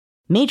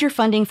Major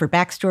funding for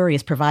Backstory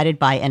is provided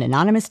by an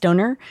anonymous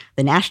donor,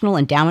 the National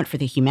Endowment for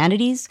the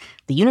Humanities,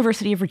 the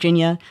University of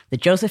Virginia, the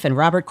Joseph and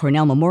Robert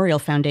Cornell Memorial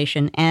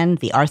Foundation, and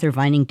the Arthur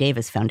Vining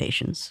Davis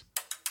Foundations.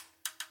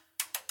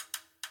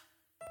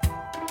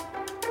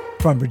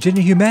 From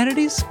Virginia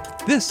Humanities,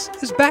 this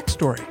is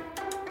Backstory.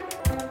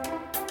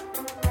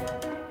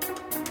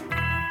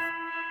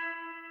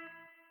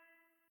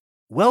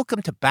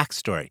 Welcome to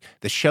Backstory,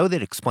 the show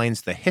that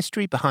explains the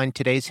history behind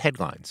today's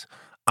headlines.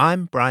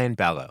 I'm Brian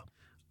Ballow.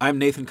 I'm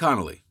Nathan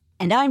Connolly.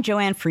 And I'm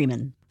Joanne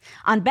Freeman.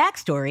 On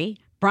Backstory,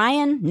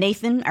 Brian,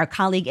 Nathan, our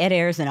colleague Ed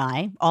Ayers, and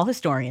I, all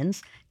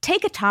historians,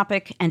 take a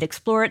topic and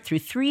explore it through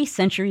 3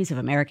 centuries of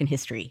American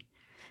history.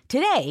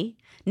 Today,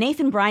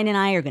 Nathan, Brian, and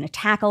I are going to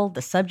tackle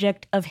the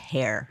subject of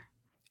hair.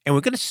 And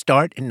we're going to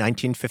start in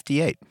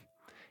 1958.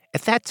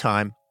 At that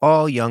time,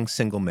 all young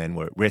single men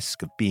were at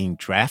risk of being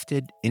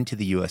drafted into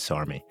the U.S.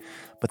 Army.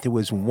 But there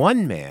was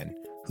one man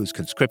whose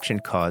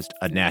conscription caused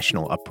a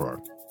national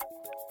uproar.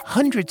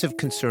 Hundreds of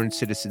concerned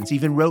citizens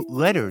even wrote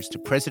letters to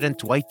President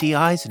Dwight D.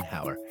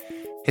 Eisenhower.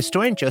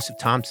 Historian Joseph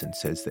Thompson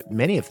says that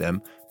many of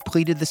them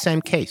pleaded the same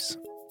case.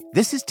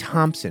 This is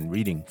Thompson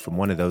reading from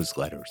one of those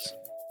letters.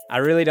 I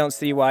really don't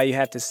see why you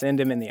have to send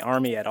him in the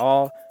Army at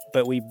all,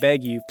 but we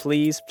beg you,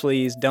 please,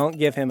 please don't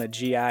give him a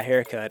GI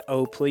haircut.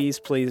 Oh, please,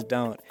 please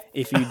don't.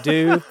 If you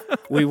do,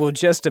 we will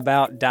just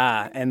about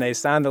die. And they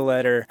signed the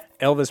letter,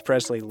 Elvis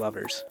Presley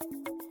Lovers.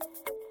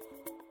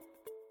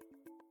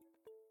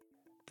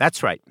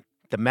 That's right.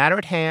 The matter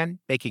at hand,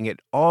 making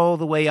it all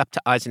the way up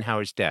to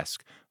Eisenhower's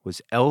desk,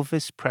 was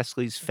Elvis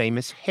Presley's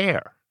famous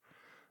hair.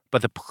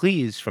 But the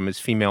pleas from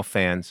his female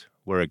fans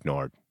were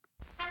ignored.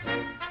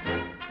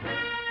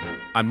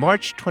 On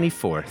March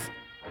 24th,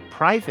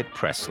 Private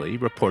Presley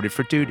reported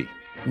for duty.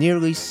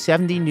 Nearly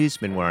 70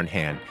 newsmen were on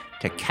hand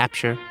to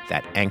capture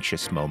that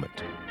anxious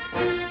moment.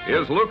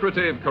 His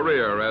lucrative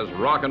career as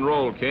rock and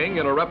roll king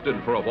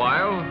interrupted for a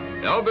while,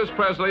 Elvis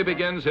Presley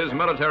begins his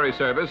military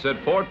service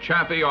at Fort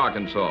Chaffee,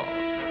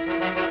 Arkansas.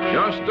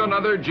 Just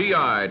another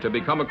GI to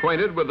become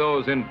acquainted with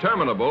those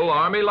interminable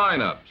Army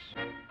lineups.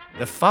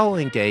 The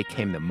following day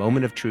came the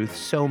moment of truth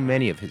so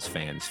many of his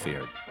fans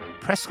feared.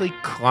 Presley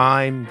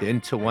climbed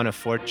into one of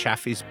Fort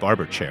Chaffee's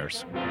barber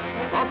chairs.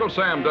 Uncle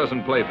Sam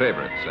doesn't play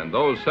favorites, and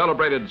those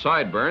celebrated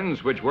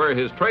sideburns, which were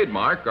his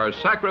trademark, are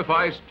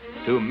sacrificed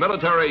to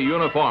military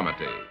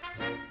uniformity.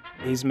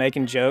 He's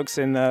making jokes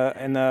in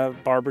the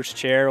barber's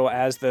chair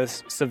as the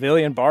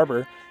civilian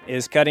barber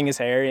is cutting his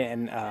hair,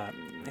 and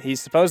he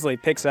supposedly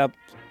picks up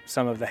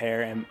some of the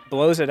hair and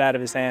blows it out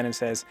of his hand and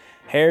says,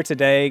 "Hair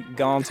today,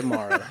 gone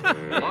tomorrow."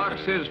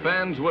 Locks his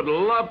fans would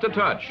love to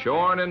touch,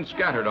 shorn and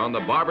scattered on the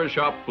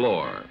barbershop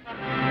floor.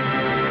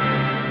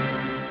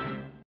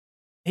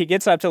 He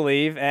gets up to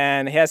leave,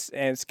 and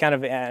it's kind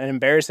of an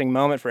embarrassing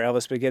moment for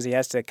Elvis because he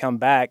has to come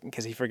back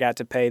because he forgot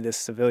to pay this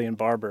civilian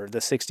barber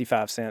the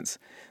 65 cents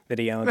that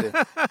he owned it,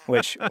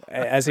 which,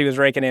 as he was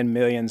raking in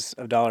millions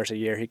of dollars a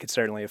year, he could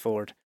certainly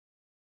afford.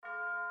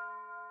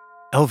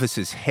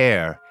 Elvis's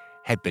hair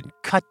had been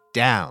cut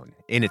down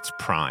in its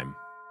prime.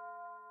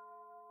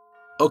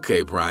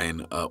 Okay,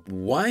 Brian,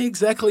 why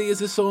exactly is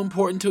this so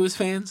important to his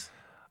fans?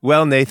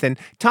 Well, Nathan,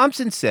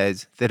 Thompson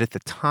says that at the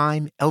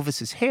time,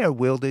 Elvis's hair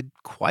wielded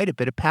quite a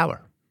bit of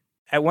power.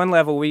 At one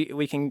level,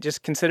 we can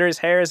just consider his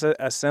hair as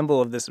a symbol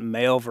of this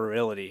male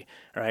virility,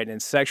 right,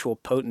 and sexual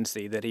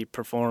potency that he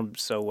performed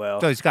so well.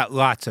 So he's got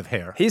lots of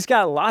hair. He's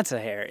got lots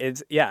of hair.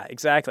 Yeah,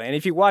 exactly. And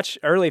if you watch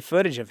early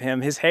footage of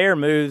him, his hair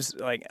moves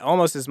like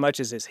almost as much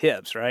as his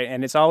hips, right?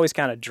 And it's always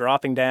kind of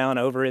dropping down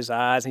over his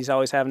eyes. He's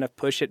always having to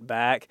push it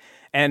back.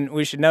 And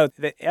we should note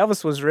that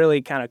Elvis was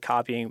really kind of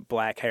copying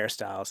black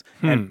hairstyles,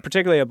 and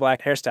particularly a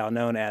black hairstyle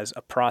known as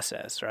a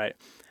process, right?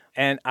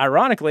 And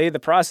ironically,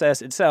 the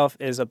process itself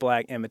is a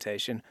black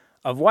imitation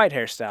of white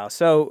hairstyle.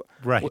 So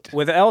right.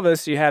 With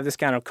Elvis, you have this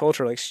kind of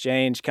cultural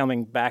exchange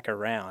coming back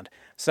around.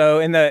 So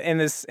in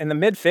the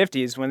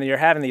mid-50s, when you're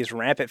having these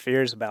rampant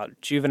fears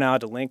about juvenile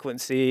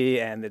delinquency,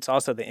 and it's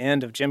also the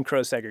end of Jim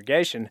Crow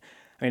segregation,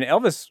 I mean,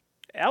 Elvis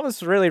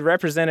really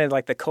represented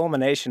like the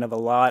culmination of a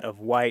lot of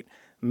white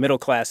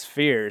middle-class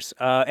fears,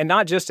 and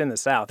not just in the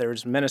South. There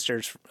was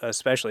ministers,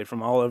 especially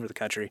from all over the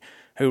country,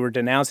 who were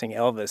denouncing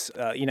Elvis,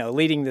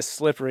 leading this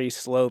slippery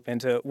slope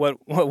into what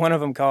one of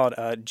them called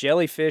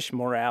jellyfish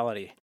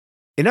morality.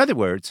 In other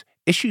words,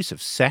 issues of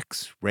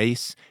sex,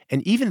 race,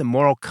 and even the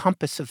moral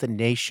compass of the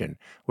nation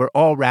were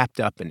all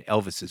wrapped up in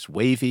Elvis's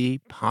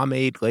wavy,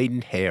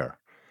 pomade-laden hair.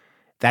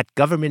 That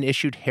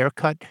government-issued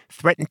haircut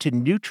threatened to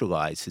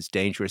neutralize his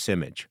dangerous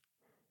image.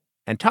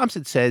 And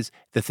Thompson says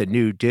that the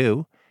new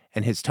do,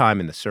 and his time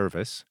in the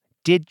service,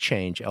 did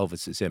change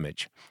Elvis's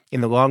image.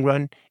 In the long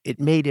run, it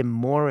made him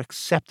more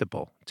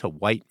acceptable to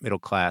white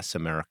middle-class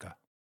America.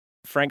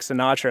 Frank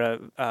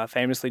Sinatra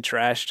famously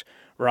trashed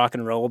rock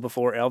and roll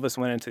before Elvis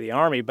went into the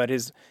Army, but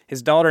his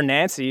daughter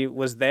Nancy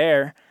was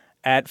there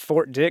at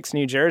Fort Dix,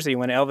 New Jersey,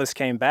 when Elvis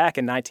came back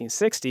in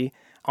 1960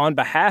 on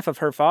behalf of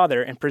her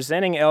father and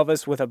presenting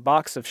Elvis with a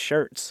box of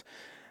shirts,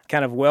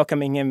 kind of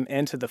welcoming him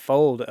into the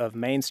fold of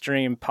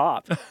mainstream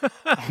pop.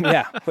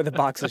 Yeah, with a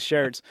box of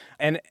shirts.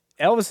 And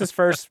Elvis's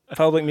first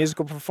public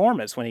musical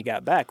performance when he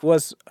got back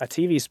was a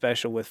TV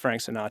special with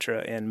Frank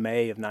Sinatra in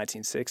May of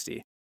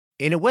 1960.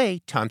 In a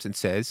way, Thompson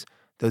says,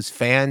 those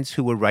fans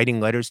who were writing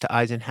letters to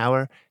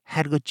Eisenhower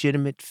had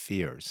legitimate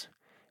fears.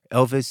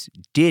 Elvis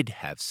did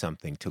have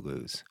something to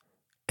lose,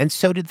 and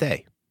so did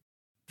they.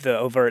 The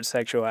overt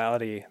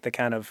sexuality, the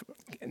kind of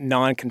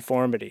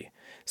nonconformity.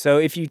 So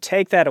if you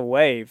take that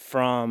away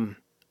from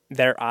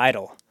their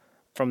idol,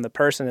 from the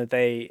person that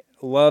they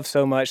love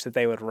so much that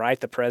they would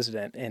write the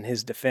president in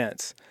his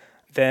defense,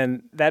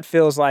 then that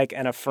feels like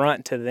an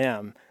affront to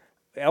them.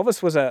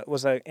 Elvis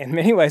was in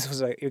many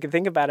ways you can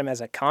think about him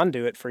as a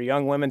conduit for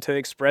young women to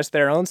express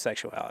their own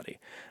sexuality,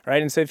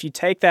 right? And so if you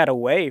take that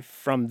away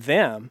from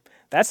them,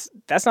 that's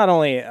not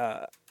only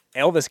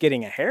Elvis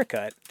getting a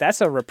haircut,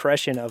 that's a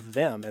repression of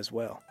them as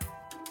well.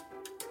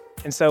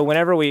 And so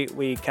whenever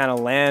we kind of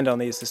land on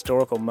these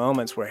historical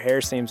moments where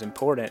hair seems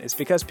important, it's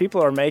because people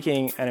are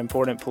making an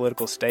important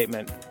political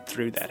statement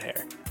through that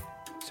hair.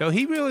 So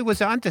he really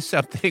was onto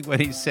something when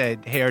he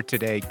said, hair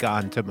today,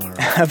 gone tomorrow.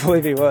 I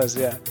believe he was,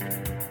 yeah.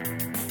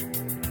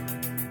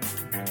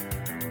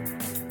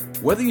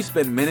 Whether you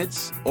spend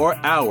minutes or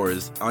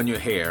hours on your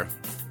hair,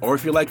 or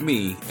if you're like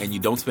me and you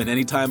don't spend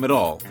any time at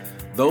all,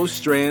 those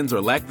strands or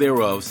lack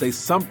thereof say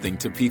something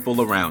to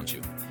people around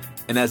you.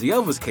 And as the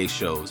Elvis case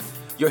shows,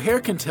 your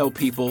hair can tell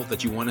people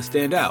that you want to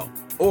stand out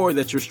or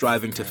that you're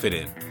striving to fit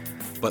in.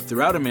 But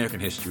throughout American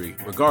history,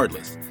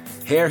 regardless,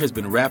 hair has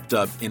been wrapped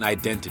up in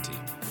identity,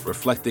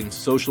 reflecting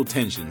social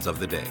tensions of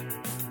the day.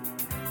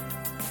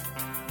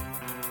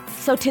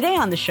 So today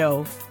on the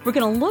show, we're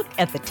going to look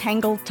at the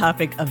tangled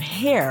topic of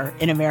hair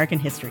in American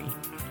history.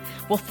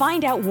 We'll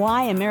find out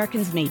why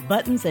Americans made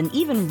buttons and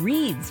even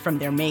wreaths from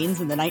their manes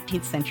in the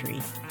 19th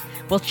century.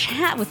 We'll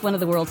chat with one of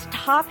the world's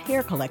top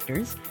hair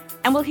collectors,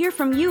 and we'll hear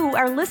from you,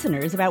 our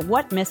listeners, about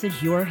what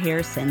message your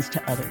hair sends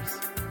to others.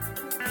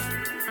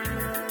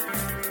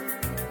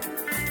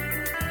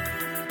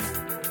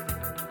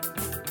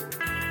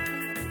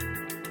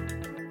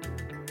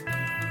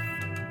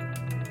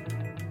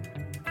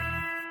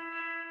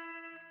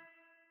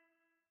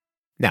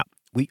 Now,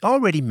 we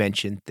already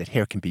mentioned that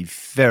hair can be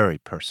very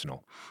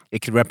personal.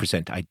 It can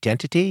represent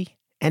identity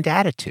and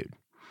attitude.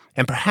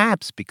 And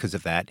perhaps because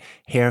of that,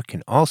 hair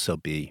can also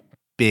be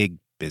big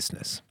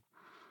business.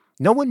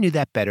 No one knew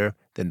that better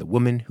than the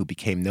woman who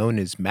became known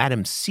as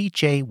Madam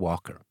C.J.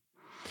 Walker.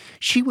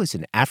 She was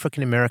an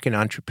African-American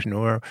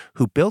entrepreneur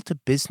who built a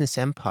business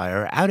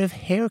empire out of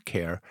hair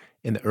care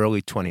in the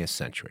early 20th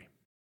century.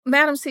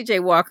 Madam C.J.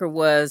 Walker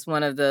was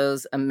one of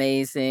those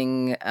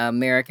amazing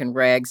American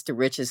rags to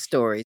riches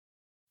stories.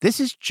 This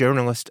is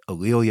journalist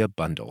Alelia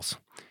Bundles.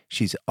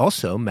 She's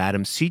also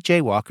Madam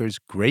C.J. Walker's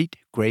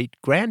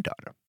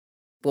great-great-granddaughter.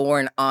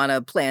 Born on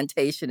a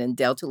plantation in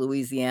Delta,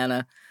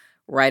 Louisiana,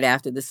 right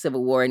after the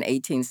Civil War in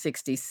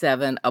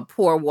 1867, a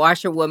poor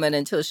washerwoman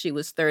until she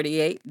was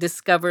 38,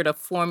 discovered a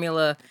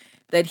formula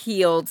that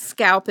healed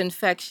scalp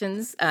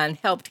infections and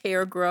helped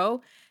hair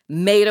grow,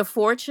 made a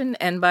fortune,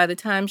 and by the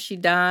time she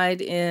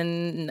died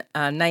in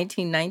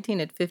 1919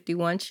 at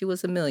 51, she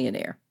was a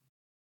millionaire.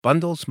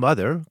 Bundles'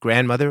 mother,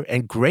 grandmother,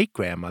 and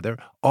great-grandmother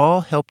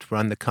all helped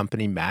run the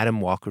company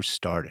Madam Walker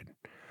started.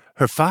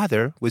 Her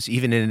father was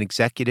even an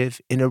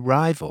executive in a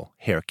rival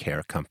hair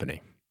care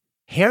company.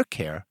 Hair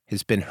care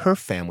has been her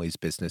family's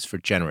business for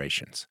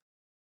generations.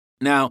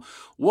 Now,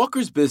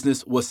 Walker's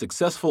business was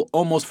successful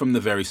almost from the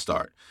very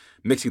start,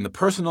 mixing the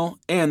personal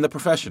and the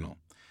professional.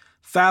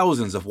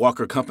 Thousands of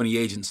Walker Company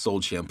agents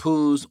sold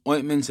shampoos,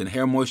 ointments, and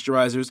hair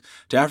moisturizers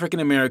to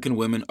African-American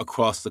women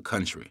across the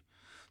country.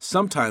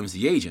 Sometimes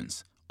the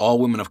agents, all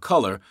women of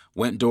color,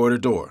 went door to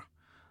door.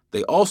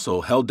 They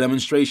also held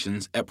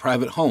demonstrations at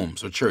private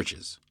homes or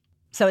churches.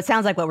 So it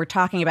sounds like what we're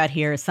talking about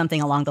here is something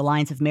along the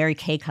lines of Mary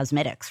Kay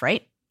Cosmetics,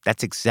 right?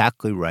 That's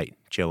exactly right,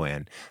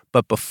 Joanne.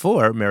 But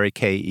before Mary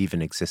Kay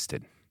even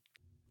existed.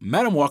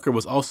 Madam Walker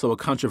was also a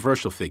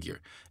controversial figure,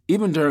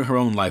 even during her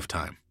own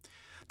lifetime.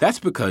 That's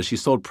because she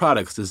sold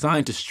products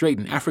designed to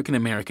straighten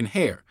African-American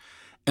hair,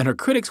 and her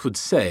critics would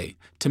say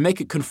to make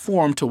it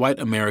conform to white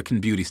American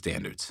beauty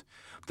standards.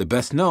 The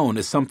best known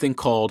is something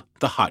called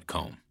the hot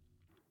comb.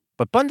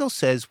 But Bundles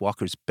says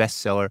Walker's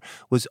bestseller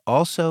was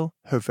also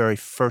her very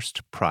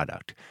first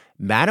product,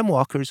 Madam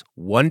Walker's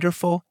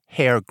Wonderful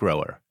Hair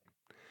Grower.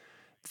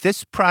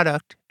 This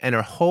product and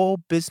her whole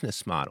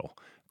business model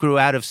grew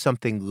out of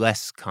something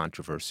less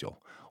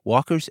controversial,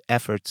 Walker's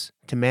efforts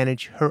to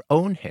manage her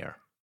own hair.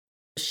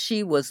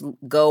 She was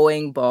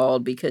going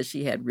bald because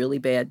she had really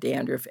bad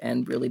dandruff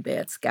and really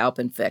bad scalp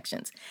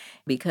infections,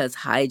 because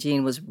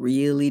hygiene was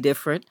really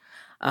different.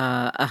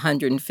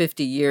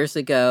 150 years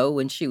ago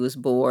when she was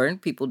born,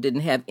 people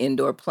didn't have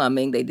indoor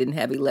plumbing. They didn't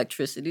have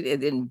electricity. They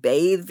didn't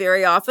bathe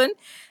very often.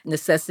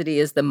 Necessity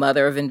is the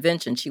mother of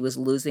invention. She was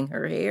losing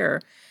her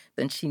hair.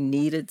 Then she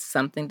needed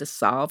something to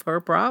solve her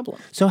problem.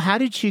 So how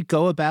did she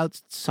go about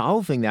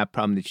solving that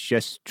problem? Did she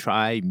just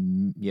try,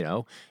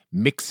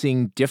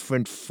 mixing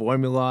different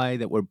formulae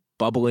that were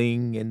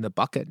bubbling in the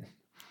bucket?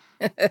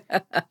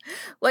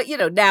 Well,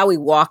 now we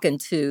walk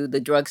into the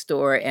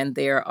drugstore and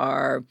there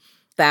are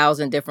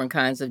 1,000 different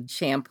kinds of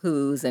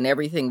shampoos and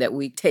everything that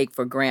we take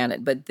for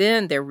granted. But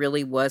then there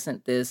really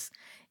wasn't this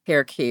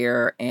hair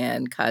care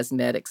and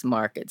cosmetics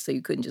market. So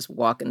you couldn't just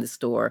walk in the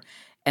store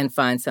and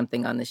find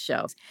something on the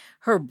shelves.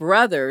 Her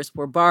brothers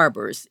were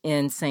barbers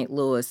in St.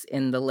 Louis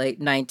in the late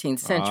 19th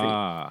century.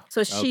 Ah,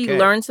 So she okay.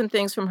 learned some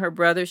things from her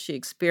brothers. She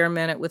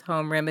experimented with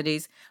home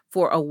remedies.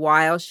 For a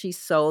while, she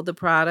sold the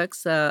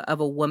products of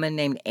a woman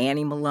named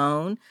Annie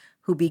Malone,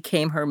 who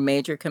became her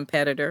major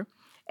competitor.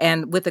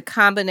 And with a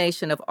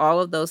combination of all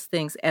of those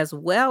things, as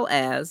well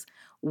as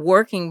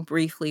working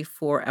briefly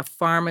for a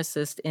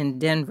pharmacist in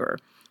Denver,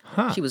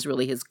 Huh. she was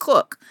really his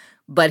cook,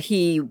 but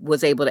he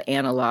was able to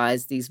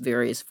analyze these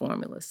various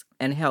formulas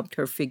and helped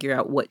her figure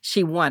out what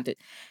she wanted.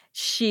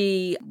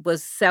 She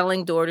was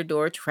selling door to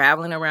door,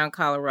 traveling around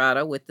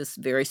Colorado with this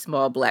very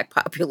small Black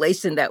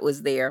population that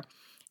was there.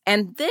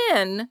 And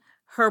then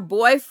her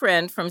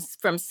boyfriend from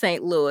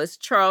St. Louis,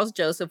 Charles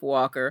Joseph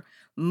Walker,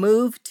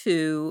 moved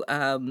to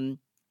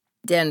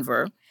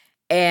Denver,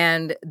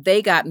 and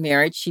they got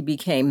married. She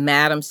became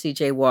Madam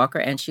C.J. Walker,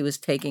 and she was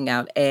taking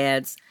out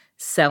ads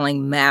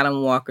selling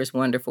Madam Walker's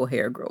Wonderful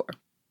Hair Grower.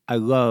 I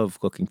love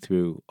looking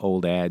through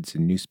old ads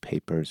in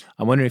newspapers.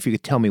 I'm wondering if you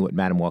could tell me what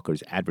Madam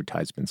Walker's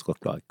advertisements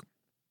looked like.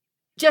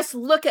 Just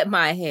look at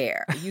my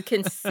hair. You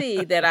can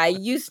see that I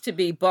used to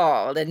be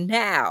bald, and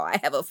now I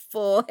have a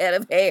full head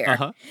of hair.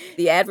 Uh-huh.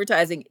 The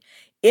advertising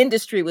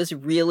industry was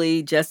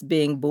really just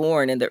being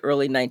born in the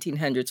early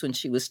 1900s when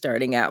she was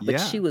starting out, but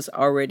Yeah. she was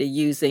already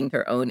using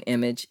her own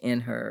image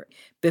in her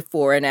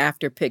before and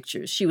after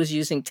pictures. She was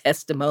using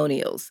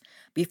testimonials.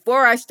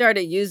 Before I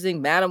started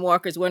using Madam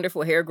Walker's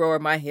Wonderful Hair Grower,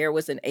 my hair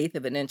was 1/8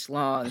 of an inch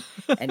long,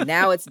 and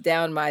now it's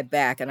down my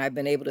back, and I've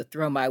been able to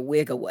throw my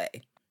wig away.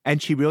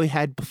 And she really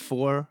had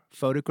before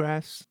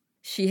photographs?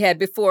 She had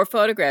before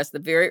photographs. The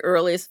very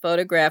earliest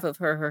photograph of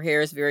her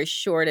hair is very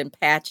short and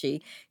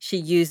patchy. She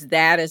used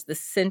that as the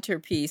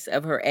centerpiece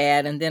of her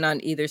ad. And then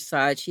on either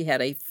side, she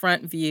had a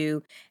front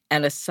view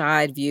and a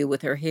side view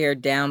with her hair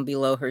down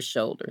below her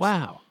shoulders.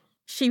 Wow.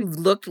 She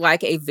looked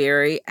like a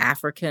very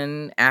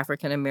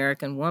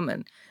African-American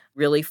woman,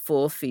 really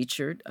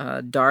full-featured,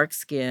 dark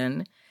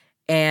skin,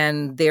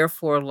 and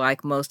therefore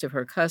like most of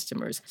her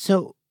customers.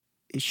 So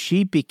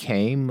she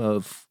became,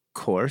 of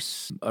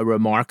course, a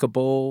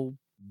remarkable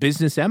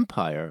business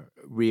empire,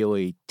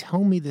 really.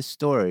 Tell me the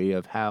story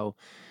of how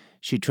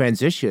she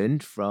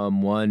transitioned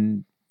from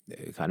one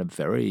kind of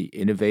very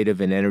innovative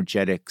and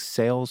energetic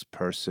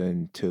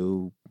salesperson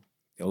to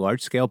a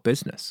large-scale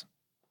business.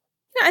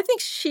 I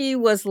think she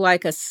was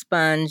like a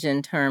sponge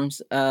in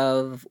terms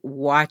of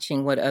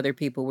watching what other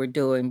people were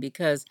doing,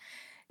 because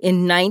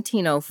in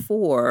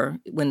 1904,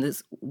 when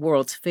this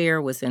World's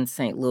Fair was in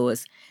St.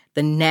 Louis,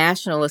 the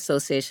National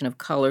Association of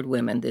Colored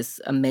Women, this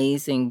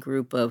amazing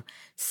group of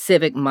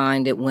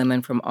civic-minded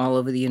women from all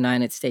over the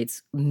United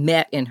States,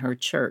 met in her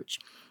church.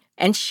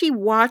 And she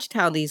watched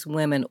how these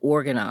women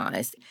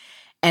organized.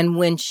 And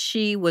when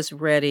she was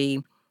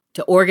ready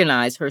to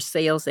organize her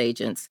sales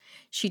agents,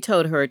 she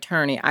told her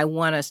attorney, I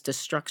want us to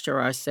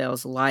structure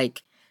ourselves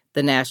like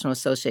the National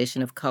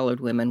Association of Colored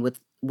Women with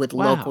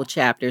Wow. local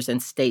chapters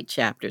and state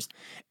chapters.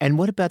 And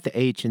what about the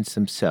agents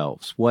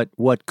themselves?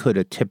 What could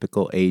a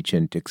typical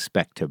agent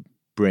expect to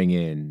bring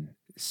in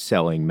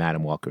selling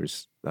Madam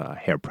Walker's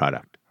hair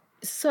product?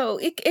 So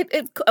it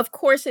of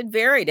course it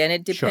varied, and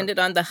it depended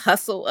on the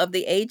hustle of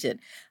the agent.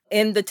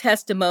 In the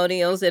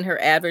testimonials in her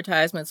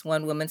advertisements,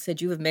 one woman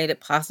said, you have made it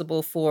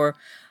possible for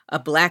a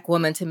Black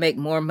woman to make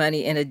more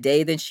money in a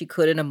day than she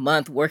could in a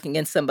month working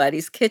in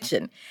somebody's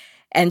kitchen.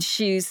 And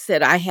she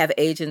said, I have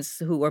agents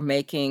who are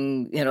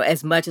making,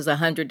 as much as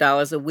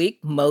 $100 a week.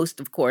 Most,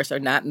 of course,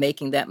 are not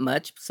making that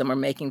much. Some are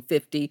making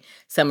 50,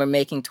 some are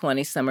making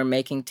 20, some are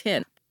making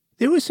 10.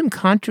 There was some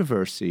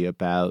controversy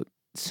about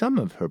some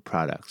of her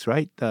products,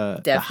 right? The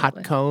hot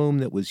Definitely. comb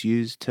that was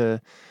used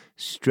to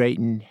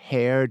straighten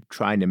hair,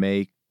 trying to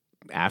make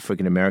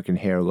African-American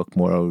hair look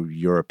more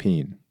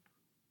European.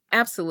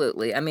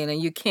 Absolutely. I mean,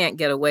 and you can't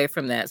get away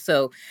from that.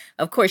 So,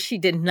 of course, she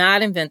did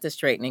not invent the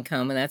straightening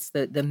comb, and that's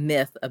the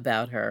myth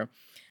about her.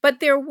 But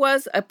there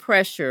was a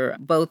pressure,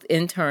 both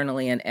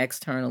internally and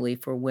externally,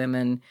 for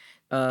women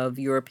of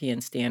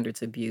European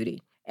standards of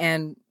beauty.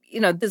 And,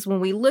 this when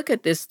we look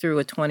at this through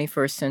a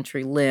 21st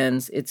century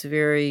lens, it's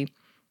very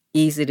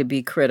easy to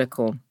be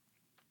critical.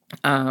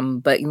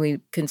 But we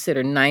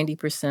consider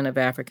 90% of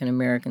African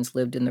Americans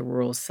lived in the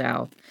rural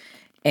South.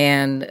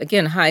 And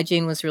again,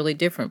 hygiene was really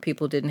different.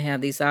 People didn't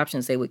have these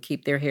options. They would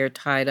keep their hair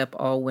tied up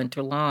all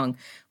winter long.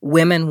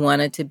 Women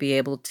wanted to be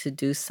able to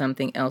do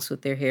something else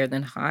with their hair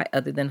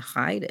other than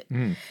hide it.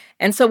 Mm.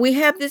 And so we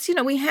have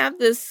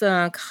this,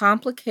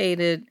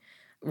 complicated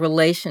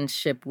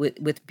relationship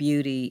with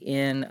beauty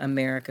in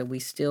America. We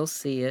still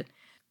see it.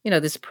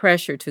 This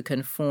pressure to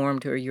conform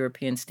to a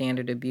European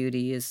standard of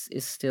beauty is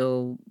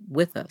still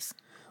with us.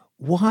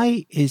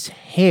 Why is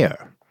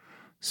hair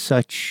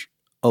such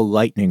a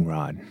lightning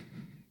rod?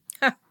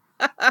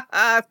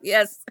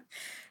 Yes.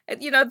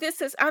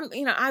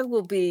 I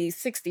will be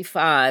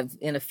 65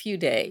 in a few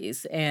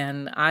days.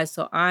 And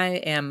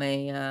I am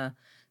a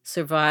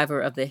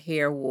survivor of the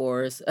hair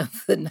wars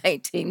of the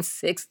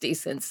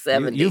 1960s and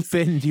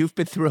 70s. You've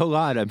been through a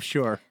lot, I'm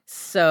sure.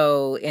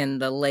 So in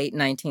the late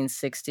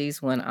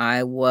 1960s, when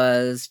I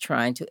was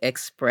trying to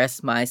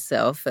express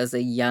myself as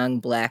a young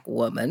Black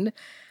woman,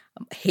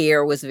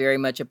 hair was very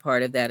much a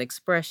part of that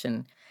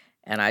expression.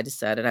 And I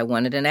decided I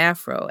wanted an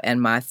afro.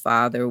 And my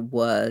father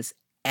was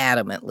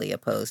adamantly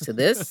opposed to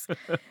this.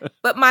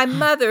 But my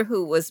mother,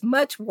 who was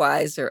much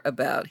wiser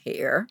about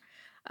hair,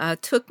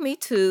 took me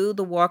to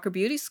the Walker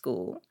Beauty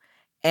School.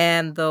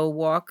 And the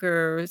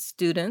Walker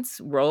students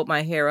rolled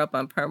my hair up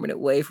on permanent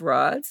wave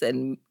rods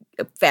and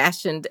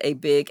fashioned a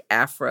big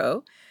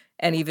afro.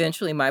 And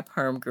eventually my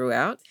perm grew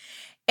out.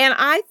 And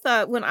I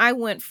thought when I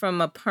went from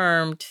a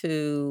perm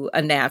to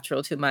a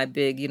natural to my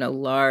big,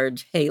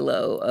 large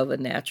halo of a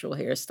natural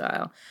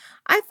hairstyle,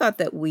 I thought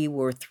that we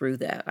were through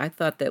that. I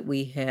thought that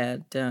we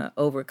had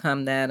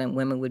overcome that and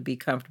women would be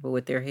comfortable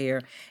with their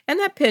hair. And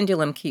that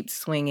pendulum keeps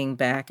swinging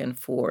back and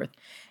forth.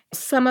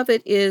 Some of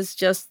it is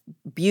just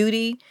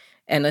beauty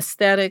and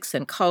aesthetics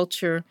and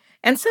culture,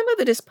 and some of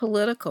it is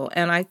political.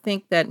 And I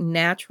think that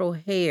natural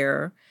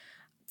hair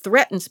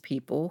threatens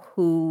people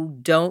who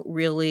don't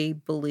really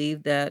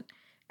believe that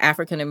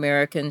African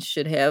Americans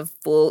should have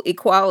full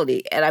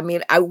equality. And I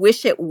mean, I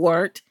wish it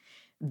weren't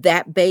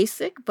that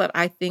basic, but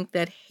I think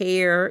that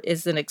hair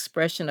is an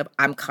expression of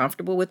I'm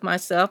comfortable with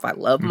myself, I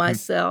love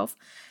myself,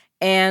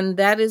 and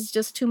that is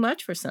just too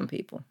much for some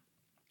people.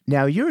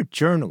 Now, you're a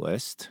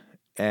journalist,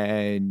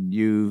 and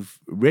you've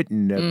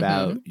written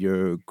about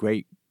your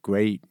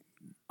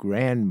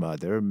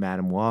great-great-grandmother,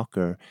 Madam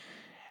Walker.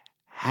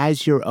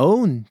 Has your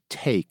own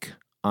take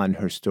on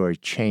her story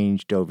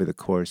changed over the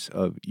course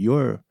of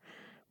your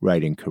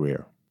writing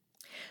career?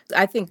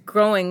 I think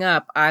growing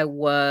up, I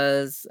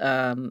was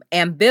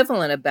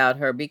ambivalent about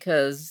her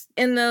because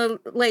in the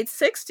late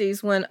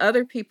 60s, when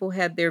other people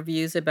had their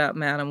views about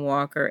Madam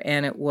Walker,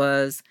 and it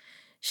was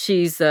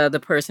she's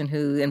the person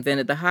who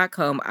invented the hot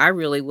comb, I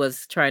really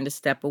was trying to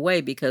step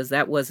away because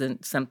that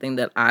wasn't something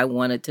that I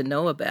wanted to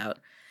know about.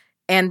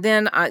 And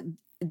then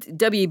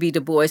W.B.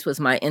 Du Bois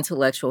was my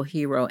intellectual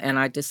hero, and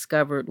I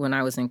discovered when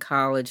I was in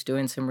college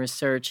doing some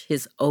research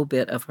his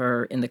obit of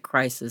her in the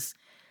Crisis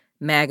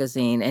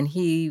magazine, and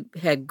he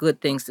had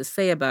good things to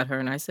say about her.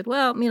 And I said,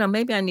 well,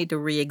 maybe I need to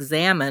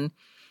re-examine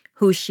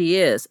who she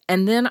is.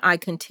 And then I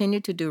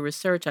continued to do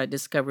research. I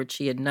discovered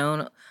she had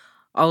known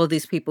all of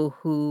these people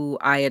who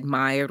I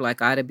admired, like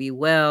Ida B.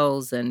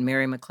 Wells and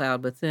Mary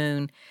McLeod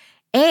Bethune,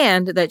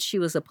 and that she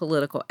was a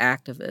political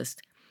activist,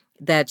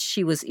 that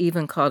she was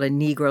even called a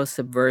Negro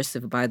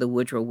subversive by the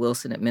Woodrow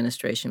Wilson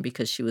administration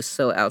because she was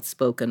so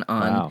outspoken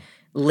on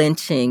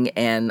lynching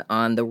and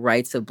on the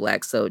rights of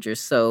Black soldiers.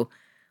 So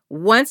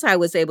once I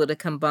was able to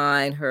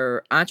combine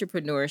her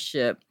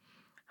entrepreneurship,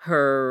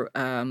 her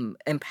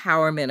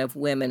empowerment of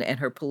women, and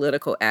her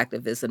political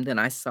activism, then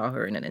I saw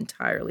her in an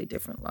entirely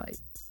different light.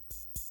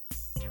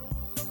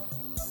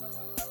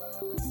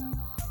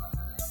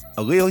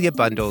 A'Lelia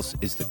Bundles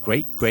is the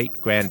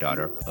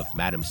great-great-granddaughter of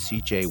Madam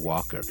C.J.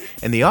 Walker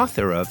and the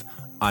author of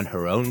On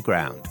Her Own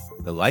Ground,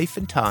 The Life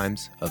and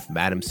Times of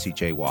Madam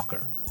C.J.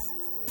 Walker.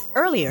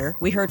 Earlier,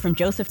 we heard from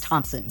Joseph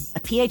Thompson, a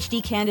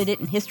PhD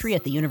candidate in history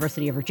at the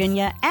University of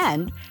Virginia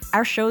and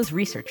our show's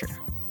researcher.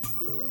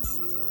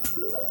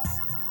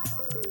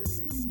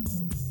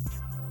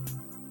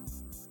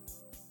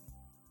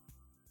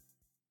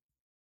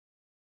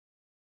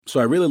 So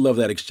I really love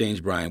that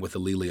exchange, Brian, with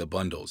A'Lelia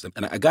Bundles.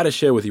 And I got to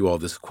share with you all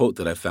this quote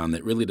that I found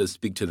that really does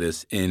speak to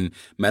this in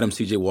Madam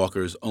C.J.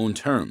 Walker's own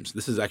terms.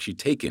 This is actually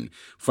taken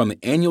from the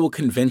annual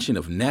convention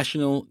of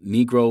National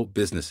Negro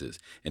Businesses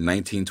in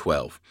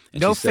 1912.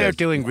 And no she fair says,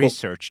 doing quote,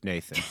 research,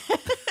 Nathan.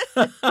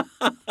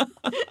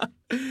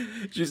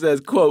 She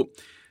says, quote,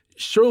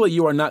 "Surely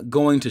you are not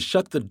going to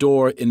shut the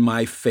door in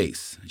my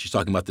face." She's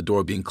talking about the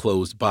door being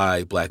closed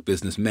by Black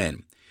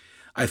businessmen.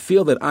 "I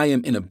feel that I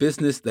am in a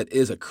business that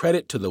is a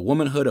credit to the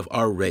womanhood of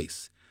our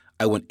race.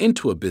 I went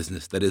into a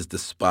business that is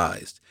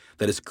despised,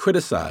 that is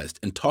criticized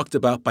and talked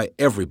about by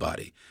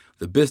everybody,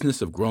 the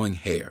business of growing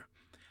hair.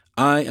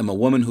 I am a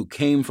woman who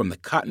came from the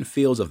cotton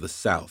fields of the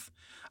South.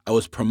 I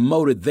was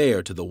promoted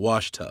there to the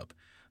wash tub.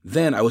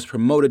 Then I was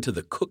promoted to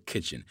the cook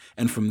kitchen,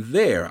 and from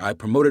there I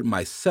promoted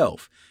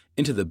myself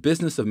into the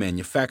business of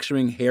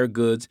manufacturing hair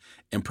goods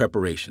and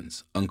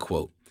preparations,"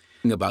 unquote.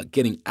 About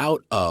getting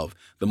out of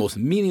the most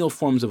menial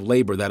forms of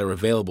labor that are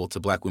available to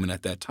Black women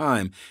at that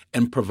time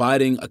and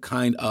providing a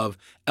kind of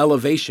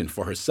elevation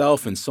for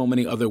herself and so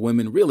many other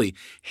women, really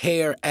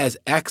hair as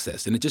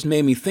access. And it just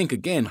made me think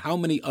again, how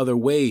many other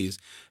ways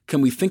can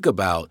we think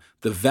about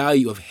the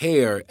value of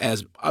hair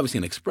as obviously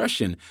an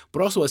expression,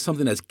 but also as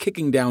something that's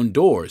kicking down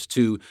doors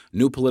to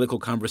new political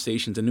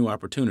conversations and new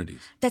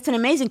opportunities? That's an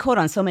amazing quote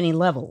on so many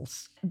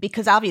levels,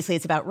 because obviously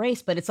it's about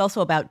race, but it's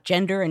also about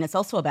gender and it's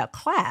also about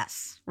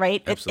class,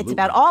 right? It's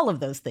about all of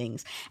those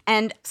things.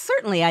 And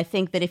certainly I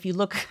think that if you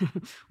look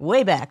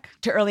way back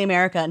to early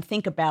America and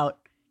think about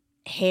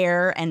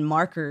hair and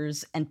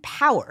markers and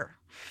power,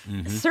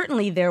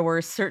 certainly there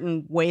were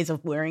certain ways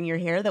of wearing your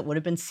hair that would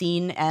have been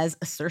seen as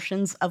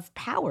assertions of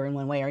power in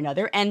one way or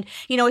another. And,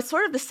 it's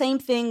sort of the same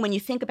thing when you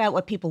think about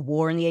what people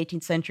wore in the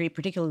 18th century,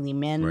 particularly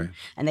men,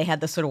 and they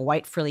had the sort of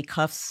white frilly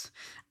cuffs.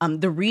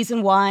 The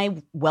reason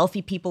why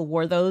wealthy people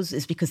wore those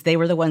is because they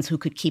were the ones who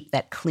could keep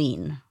that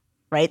clean.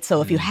 Right.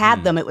 So if you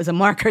had them, it was a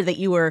marker that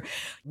you were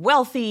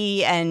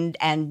wealthy and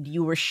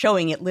you were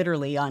showing it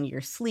literally on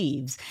your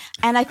sleeves.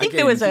 And I think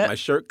there was my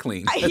shirt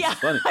clean. That's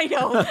funny. I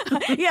know.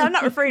 Yeah, I'm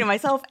not referring to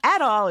myself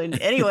at all in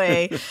any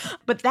way.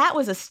 But that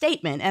was a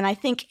statement. And I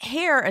think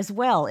hair as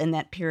well in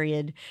that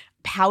period,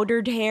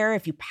 powdered hair,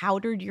 if you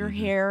powdered your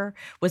hair,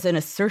 was an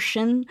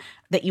assertion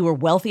that you were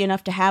wealthy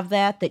enough to have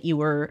that you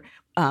were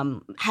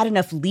had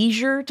enough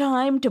leisure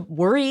time to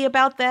worry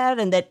about that,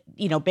 and that,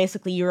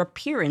 basically your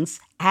appearance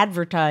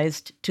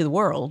advertised to the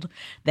world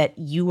that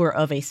you were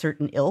of a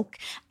certain ilk.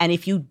 And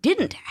if you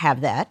didn't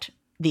have that,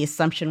 the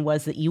assumption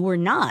was that you were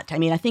not. I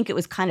mean, I think it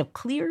was kind of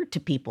clear to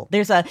people.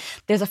 There's a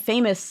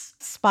famous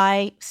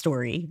spy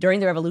story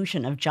during the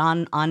Revolution of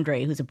John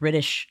Andre, who's a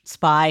British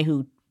spy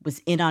who was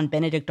in on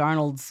Benedict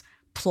Arnold's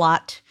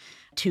plot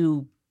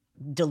to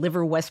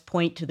deliver West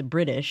Point to the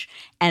British.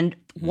 And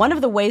one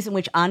of the ways in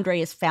which Andre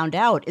is found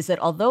out is that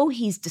although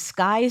he's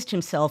disguised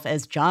himself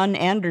as John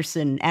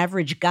Anderson,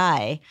 average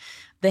guy,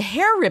 the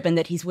hair ribbon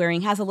that he's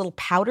wearing has a little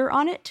powder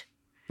on it.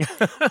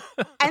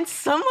 And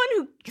someone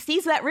who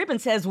sees that ribbon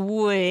says,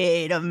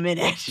 wait a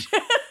minute,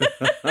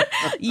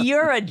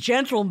 you're a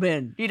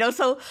gentleman.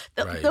 So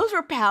those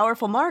were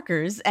powerful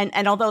markers.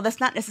 And although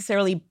that's not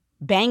necessarily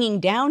banging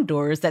down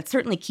doors, that's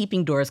certainly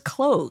keeping doors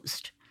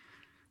closed.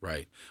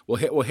 Right.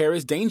 Well, hair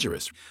is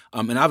dangerous.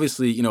 And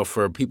obviously,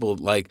 for people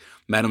like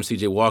Madam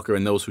C.J. Walker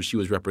and those who she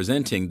was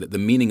representing, the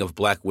meaning of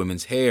black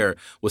women's hair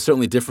was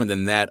certainly different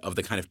than that of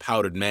the kind of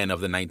powdered men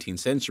of the 19th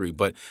century.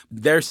 But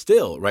there's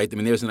still, right? I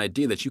mean, there's an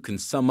idea that you can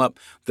sum up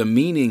the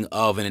meaning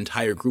of an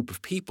entire group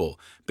of people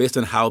based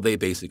on how they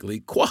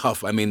basically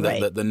coif. I mean,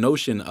 the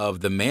notion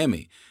of the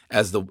mammy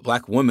as the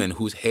black woman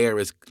whose hair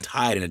is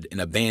tied in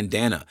a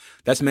bandana,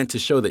 that's meant to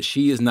show that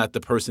she is not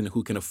the person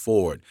who can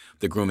afford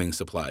the grooming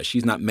supplies.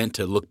 She's not meant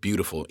to look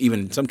beautiful,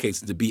 even in some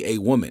cases to be a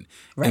woman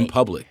in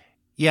public.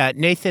 Yeah,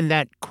 Nathan,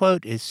 that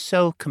quote is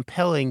so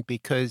compelling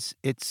because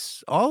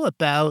it's all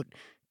about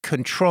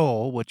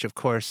control, which, of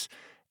course,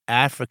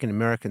 African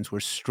Americans were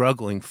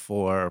struggling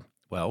for,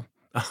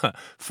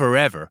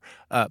 forever.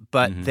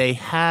 But they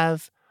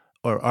have,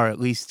 or are at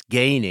least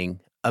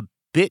gaining, a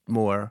bit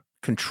more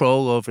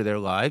control over their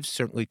lives,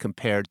 certainly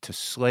compared to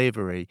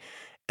slavery.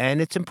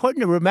 And it's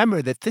important to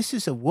remember that this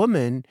is a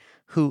woman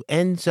who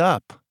ends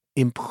up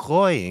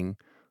employing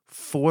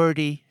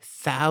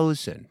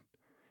 40,000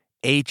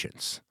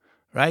 agents,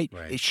 right?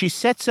 She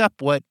sets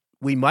up what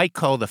we might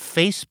call the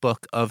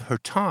Facebook of her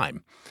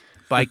time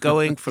by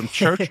going from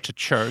church to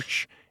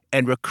church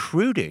and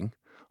recruiting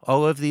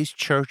all of these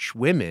church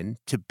women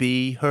to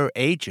be her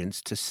agents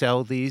to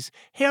sell these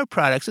hair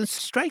products. And it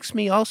strikes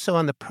me also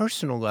on the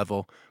personal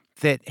level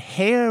that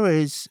hair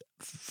is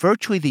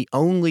virtually the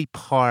only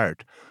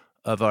part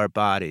of our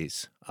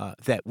bodies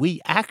that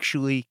we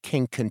actually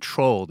can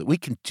control, that we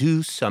can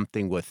do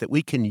something with, that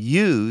we can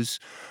use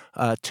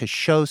to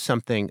show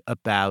something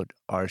about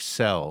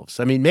ourselves.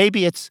 I mean,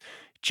 maybe it's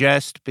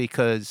just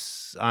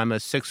because I'm a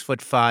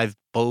 6'5",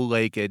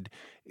 bow-legged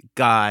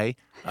guy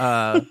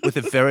with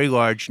a very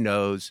large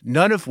nose,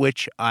 none of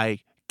which I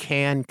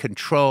can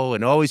control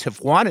and always have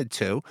wanted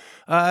to,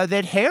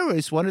 that hair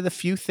is one of the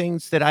few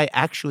things that I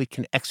actually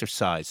can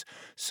exercise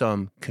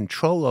some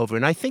control over.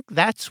 And I think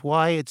that's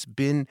why it's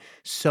been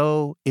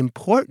so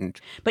important.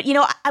 But,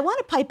 I want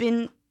to pipe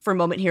in for a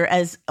moment here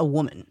as a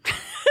woman.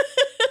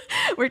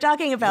 We're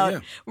talking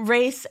about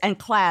race and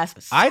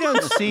class. I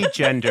don't see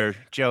gender,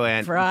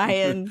 Joanne.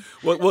 Brian.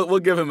 We'll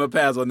give him a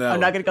pass on that. I'm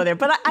not going to go there.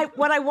 But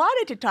what I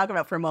wanted to talk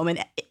about for a moment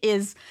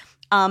is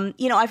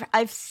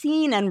I've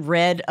seen and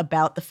read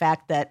about the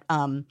fact that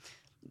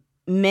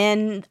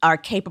men are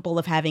capable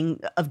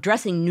of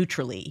dressing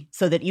neutrally,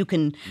 so that you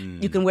can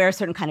wear a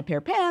certain kind of pair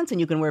of pants and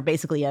you can wear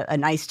basically a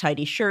nice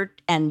tidy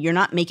shirt, and you're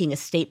not making a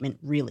statement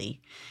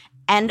really.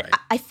 And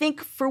I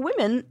think for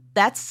women,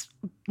 that's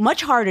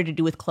much harder to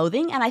do with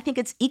clothing, and I think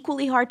it's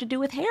equally hard to do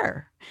with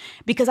hair.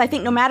 Because I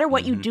think no matter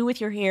what you do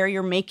with your hair,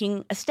 you're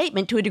making a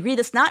statement to a degree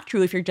that's not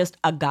true if you're just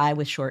a guy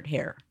with short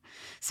hair.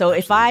 So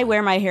if I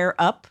wear my hair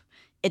up,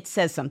 it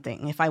says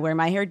something. If I wear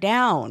my hair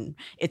down,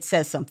 it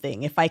says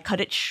something. If I cut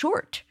it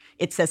short,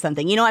 it says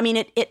something.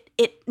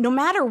 It no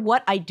matter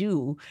what I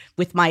do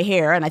with my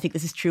hair, and I think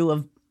this is true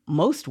of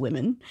most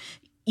women,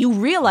 you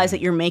realize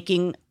that you're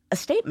making a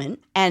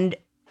statement. And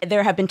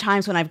there have been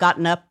times when I've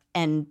gotten up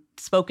and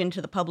spoken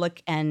to the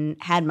public and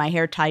had my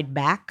hair tied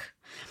back.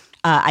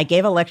 I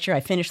gave a lecture.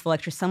 I finished the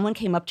lecture. Someone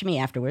came up to me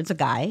afterwards, a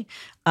guy,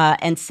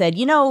 and said,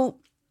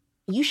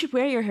 you should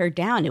wear your hair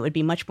down. It would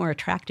be much more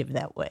attractive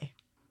that way.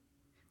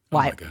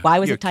 Why? Oh Why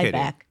was You're it tied kidding.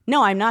 back?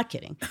 No, I'm not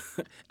kidding.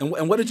 And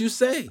what did you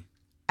say?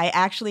 I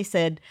actually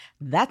said,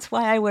 that's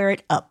why I wear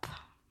it up.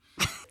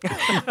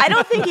 I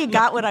don't think he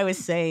got what I was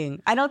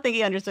saying. I don't think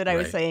he understood I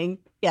was saying,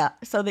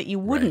 so that you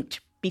wouldn't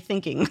be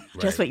thinking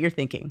just what you're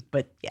thinking.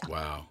 But yeah.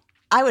 Wow.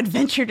 I would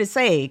venture to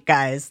say,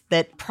 guys,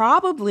 that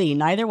probably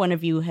neither one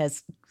of you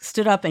has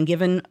stood up and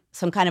given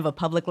some kind of a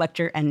public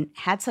lecture and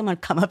had someone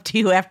come up to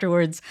you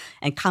afterwards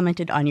and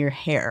commented on your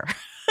hair.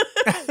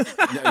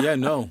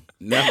 No,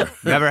 never.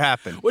 Never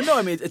happened. Well,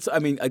 no, it's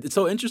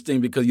so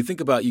interesting because you think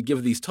about, you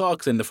give these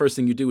talks and the first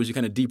thing you do is you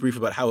kind of debrief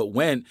about how it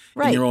went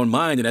in your own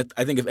mind. And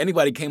I think if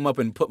anybody came up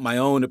and put my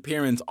own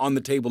appearance on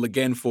the table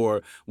again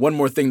for one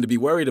more thing to be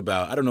worried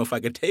about, I don't know if I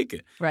could take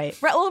it. Right.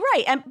 Well,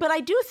 right. But I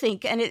do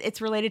think, and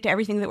it's related to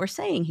everything that we're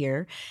saying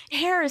here,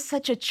 hair is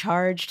such a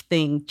charged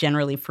thing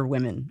generally for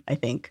women, I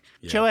think.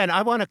 Yeah. Joanne,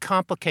 I want to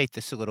complicate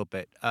this a little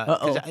bit.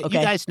 Okay. You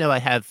guys know I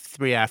have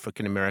 3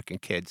 African-American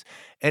kids.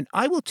 And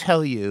I will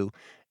tell you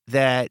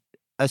that,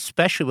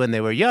 especially when they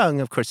were young,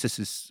 of course, this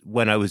is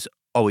when I was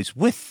always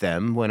with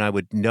them, when I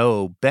would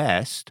know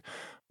best,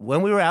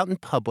 when we were out in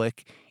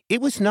public,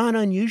 it was not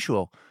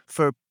unusual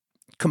for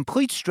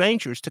complete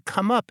strangers to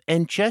come up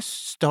and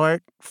just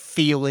start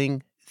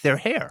feeling their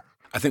hair.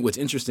 I think what's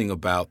interesting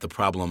about the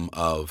problem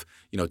of,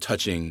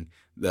 touching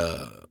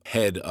the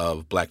head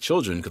of Black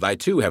children, because I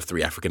too have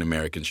 3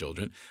 African-American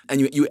children,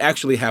 and you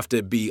actually have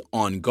to be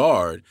on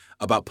guard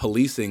about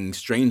policing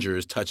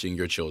strangers touching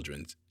your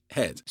children's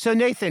heads. So,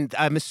 Nathan,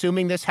 I'm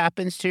assuming this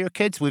happens to your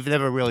kids? We've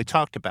never really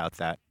talked about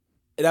that.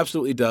 It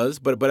absolutely does,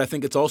 but I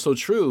think it's also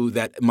true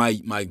that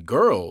my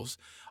girls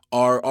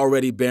are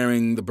already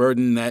bearing the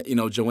burden that,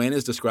 Joanne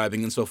is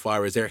describing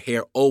insofar as their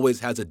hair always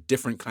has a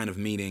different kind of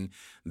meaning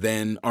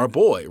than our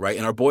boy, right?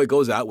 And our boy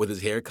goes out with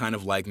his hair kind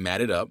of like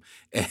matted up,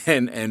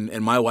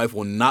 and my wife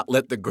will not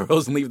let the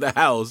girls leave the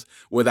house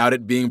without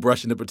it being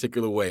brushed in a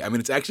particular way. I mean,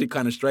 it's actually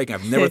kind of striking.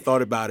 I've never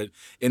thought about it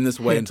in this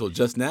way until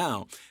just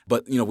now.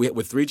 But,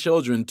 with 3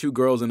 children, 2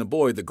 girls and a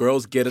boy, the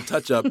girls get a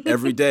touch-up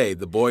every day.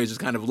 The boy is just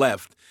kind of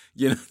left,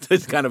 to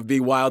kind of be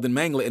wild and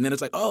mangle it. And then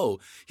it's like, oh,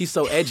 he's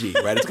so edgy,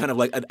 right? It's kind of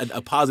like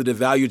a positive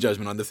value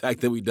judgment on the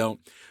fact that we don't.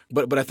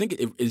 But I think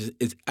it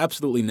is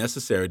absolutely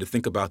necessary to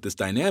think about this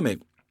dynamic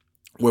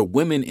where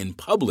women in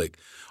public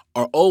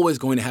are always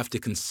going to have to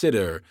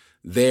consider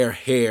their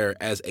hair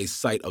as a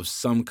site of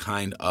some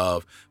kind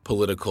of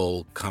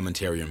political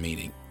commentary or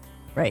meaning.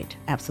 Right,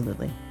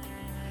 absolutely.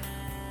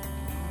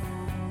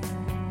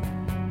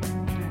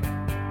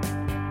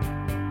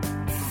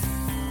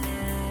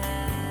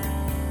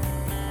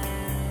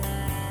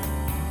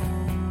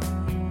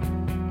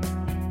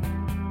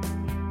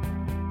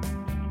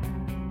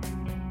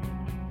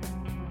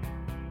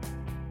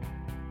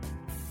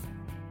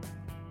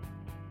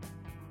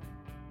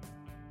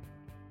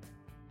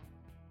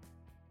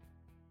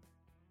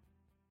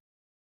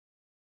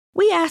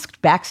 We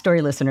asked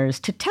Backstory listeners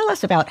to tell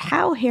us about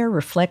how hair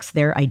reflects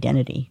their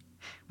identity.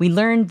 We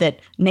learned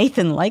that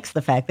Nathan likes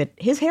the fact that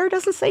his hair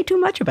doesn't say too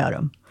much about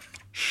him.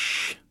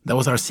 Shh, that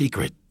was our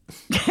secret.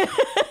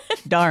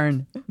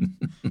 Darn.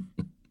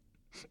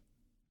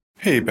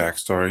 Hey,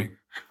 Backstory.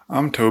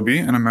 I'm Toby,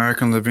 an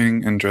American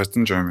living in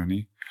Dresden,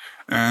 Germany.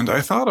 And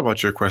I thought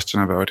about your question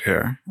about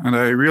hair, and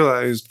I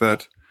realized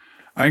that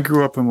I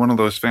grew up in one of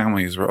those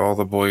families where all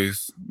the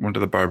boys went to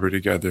the barber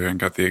together and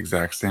got the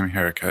exact same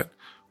haircut,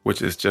 which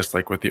is just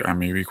like what the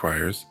Army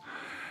requires.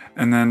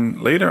 And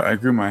then later I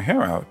grew my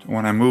hair out.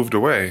 When I moved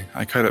away,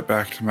 I cut it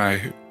back to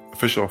my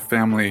official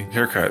family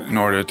haircut in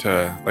order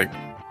to,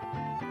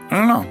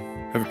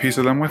 have a piece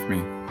of them with me.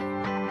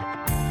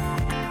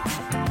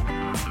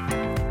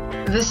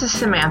 This is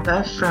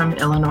Samantha from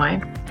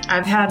Illinois.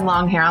 I've had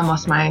long hair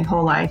almost my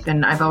whole life,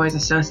 and I've always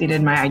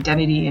associated my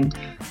identity and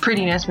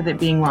prettiness with it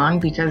being long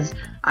because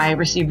I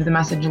received the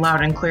message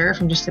loud and clear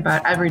from just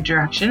about every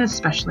direction,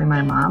 especially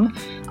my mom.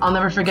 I'll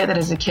never forget that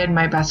as a kid,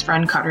 my best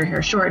friend cut her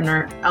hair short, and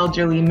her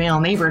elderly male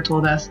neighbor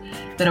told us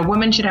that a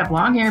woman should have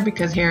long hair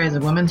because hair is a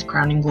woman's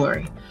crowning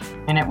glory.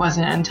 And it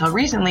wasn't until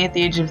recently, at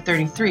the age of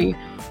 33,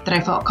 that I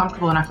felt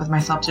comfortable enough with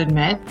myself to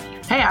admit,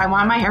 hey, I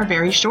want my hair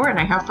very short, and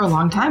I have for a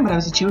long time, but I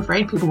was too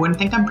afraid people wouldn't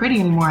think I'm pretty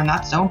anymore, and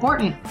that's so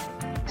important.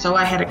 So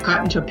I had it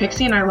cut into a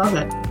pixie, and I love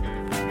it.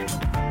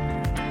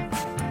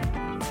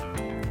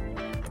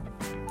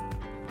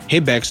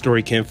 Hey,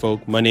 Backstory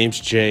kinfolk. My name's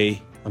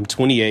Jay. I'm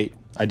 28,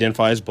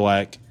 identify as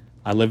Black.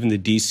 I live in the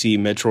D.C.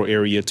 metro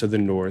area to the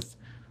north.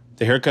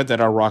 The haircut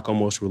that I rock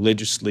almost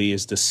religiously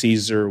is the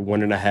Caesar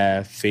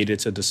 1.5, faded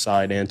to the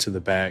side and to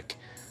the back.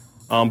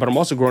 But I'm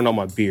also growing out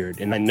my beard,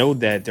 and I know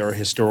that there are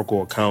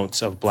historical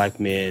accounts of Black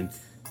men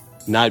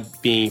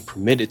not being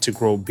permitted to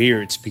grow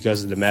beards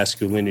because of the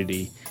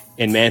masculinity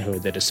and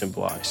manhood that is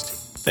symbolized.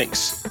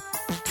 Thanks.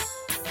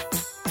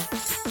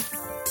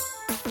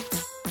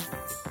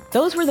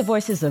 Those were the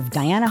voices of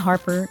Diana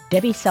Harper,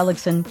 Debbie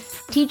Seligson,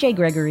 TJ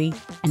Gregory,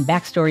 and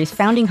Backstory's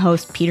founding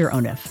host, Peter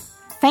Onuf.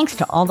 Thanks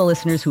to all the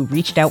listeners who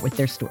reached out with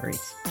their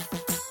stories.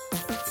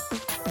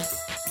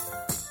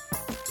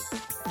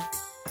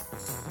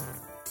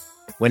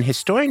 When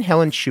historian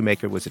Helen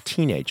Shoemaker was a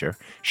teenager,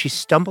 she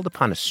stumbled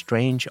upon a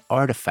strange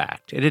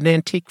artifact at an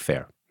antique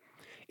fair.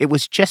 It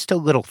was just a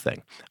little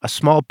thing, a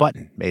small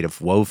button made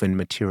of woven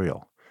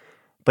material.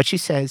 But she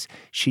says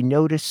she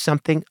noticed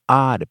something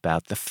odd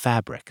about the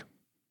fabric.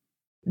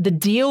 The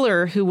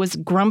dealer who was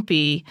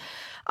grumpy,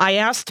 I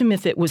asked him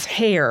if it was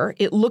hair.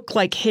 It looked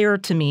like hair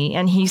to me,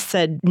 and he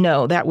said,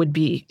 no, that would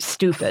be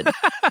stupid.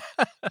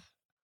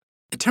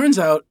 It turns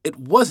out it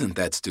wasn't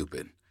that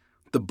stupid.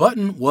 The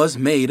button was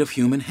made of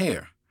human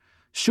hair.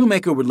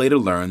 Shoemaker would later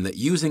learn that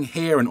using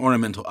hair in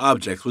ornamental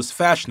objects was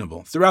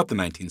fashionable throughout the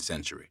 19th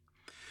century.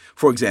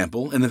 For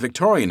example, in the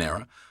Victorian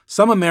era,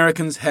 some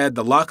Americans had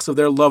the locks of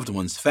their loved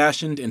ones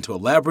fashioned into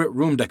elaborate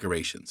room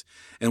decorations,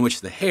 in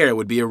which the hair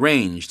would be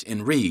arranged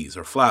in wreaths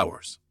or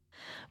flowers.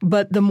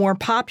 But the more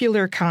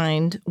popular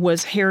kind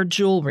was hair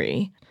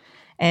jewelry,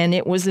 and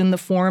it was in the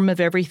form of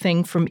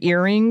everything from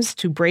earrings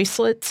to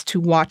bracelets to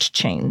watch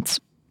chains.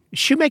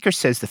 Shoemaker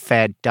says the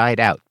fad died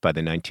out by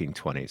the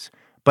 1920s.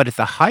 But at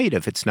the height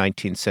of its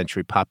 19th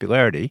century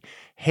popularity,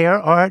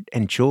 hair art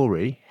and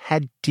jewelry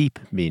had deep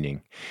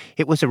meaning.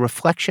 It was a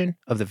reflection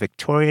of the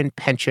Victorian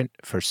penchant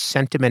for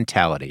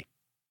sentimentality.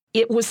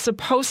 It was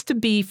supposed to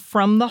be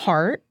from the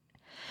heart.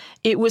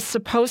 It was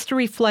supposed to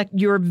reflect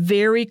your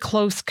very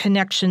close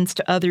connections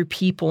to other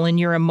people and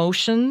your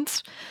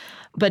emotions,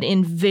 but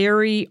in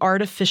very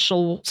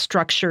artificial,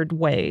 structured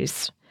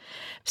ways.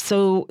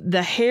 So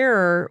the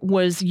hair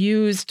was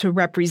used to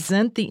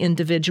represent the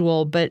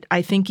individual, but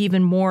I think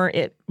even more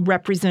it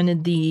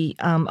represented the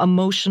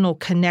emotional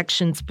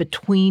connections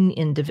between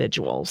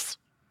individuals.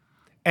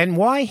 And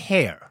why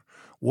hair?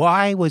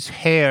 Why was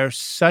hair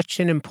such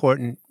an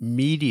important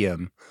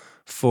medium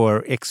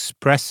for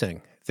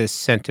expressing this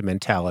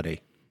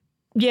sentimentality?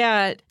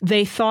 Yeah,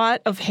 they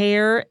thought of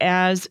hair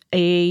as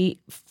a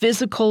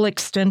physical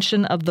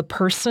extension of the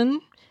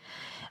person.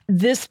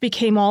 This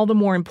became all the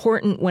more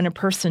important when a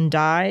person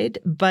died,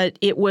 but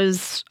it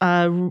was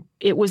an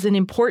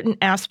important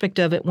aspect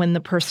of it when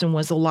the person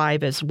was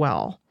alive as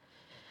well.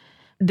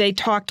 They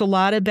talked a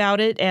lot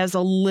about it as a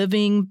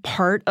living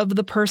part of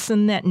the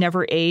person that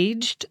never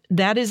aged.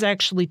 That is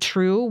actually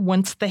true.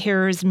 Once the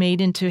hair is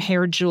made into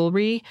hair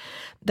jewelry,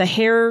 the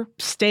hair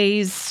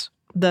stays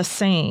the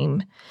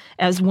same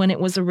as when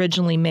it was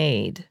originally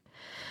made.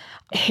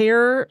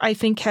 Hair, I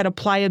think, had a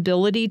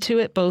pliability to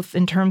it, both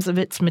in terms of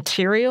its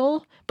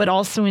material, but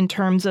also in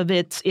terms of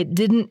it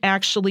didn't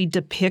actually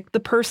depict the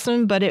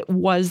person, but it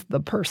was the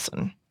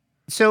person.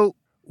 So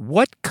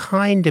what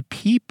kind of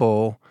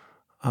people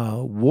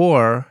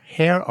wore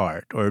hair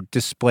art or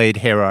displayed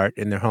hair art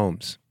in their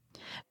homes?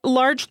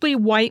 Largely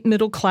white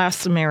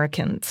middle-class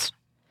Americans.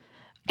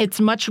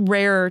 It's much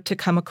rarer to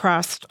come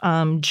across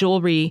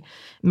jewelry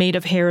made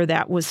of hair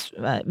that was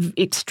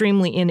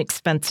extremely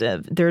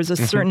inexpensive. There's a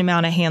certain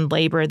amount of hand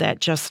labor that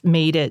just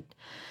made it,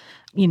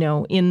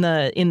 in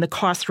the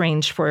cost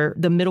range for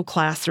the middle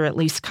class, or at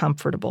least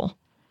comfortable.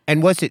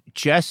 And was it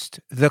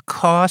just the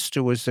cost,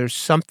 or was there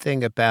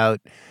something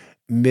about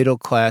middle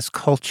class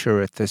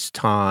culture at this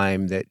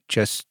time that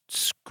just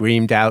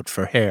screamed out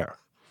for hair?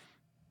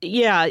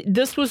 Yeah,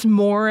 this was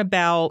more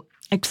about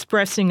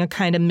expressing a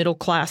kind of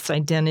middle-class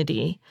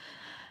identity.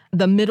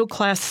 The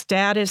middle-class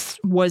status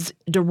was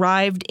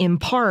derived in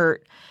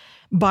part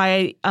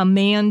by a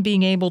man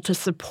being able to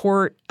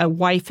support a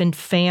wife and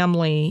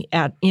family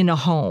in a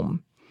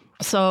home.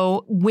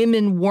 So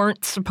women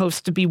weren't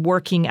supposed to be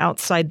working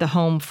outside the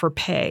home for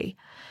pay.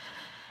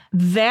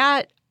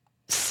 That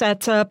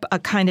sets up a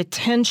kind of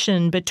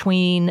tension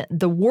between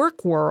the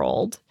work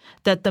world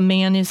that the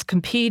man is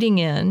competing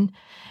in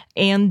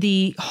and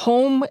the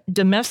home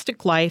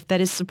domestic life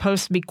that is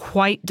supposed to be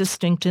quite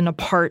distinct and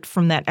apart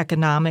from that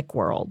economic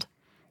world.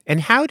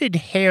 And how did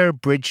hair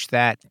bridge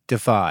that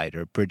divide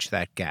or bridge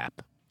that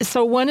gap?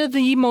 So one of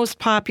the most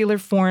popular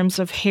forms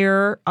of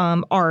hair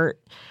art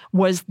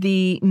was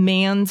the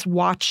man's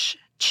watch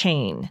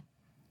chain.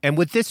 And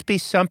would this be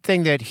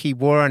something that he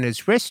wore on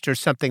his wrist or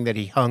something that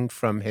he hung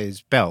from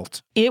his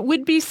belt? It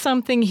would be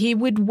something he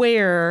would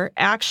wear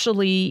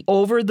actually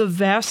over the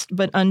vest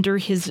but under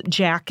his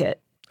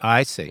jacket.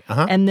 I see.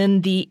 And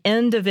then the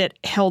end of it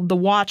held the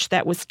watch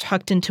that was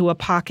tucked into a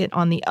pocket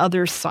on the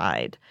other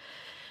side.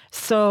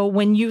 So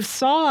when you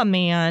saw a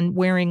man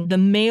wearing the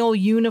male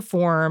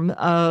uniform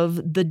of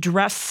the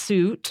dress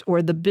suit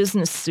or the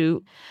business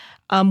suit,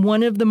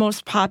 one of the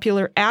most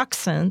popular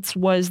accents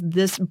was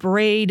this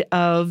braid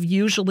of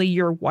usually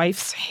your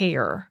wife's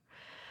hair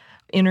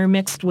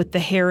intermixed with the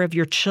hair of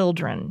your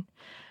children.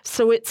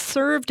 So it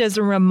served as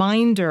a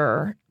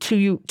reminder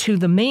to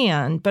the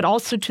man, but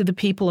also to the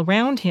people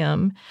around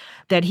him,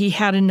 that he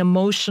had an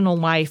emotional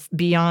life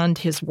beyond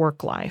his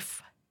work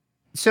life.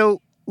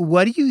 So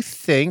what do you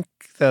think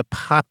the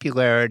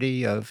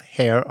popularity of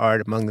hair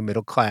art among the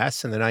middle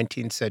class in the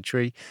 19th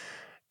century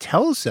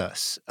tells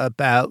us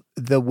about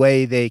the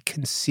way they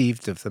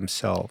conceived of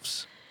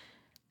themselves?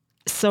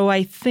 So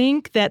I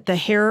think that the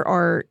hair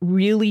art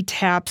really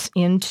taps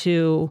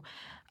into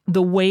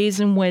the ways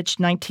in which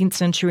 19th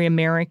century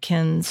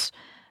Americans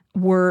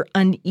were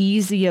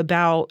uneasy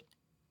about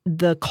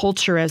the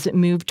culture as it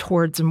moved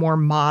towards a more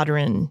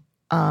modern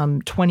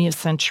 20th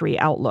century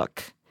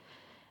outlook.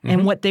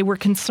 And what they were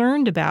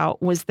concerned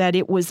about was that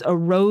it was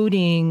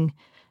eroding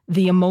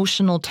the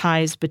emotional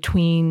ties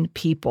between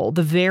people,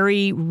 the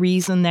very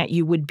reason that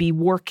you would be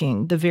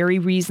working, the very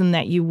reason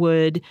that you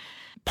would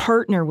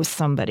partner with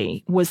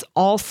somebody was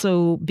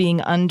also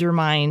being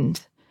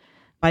undermined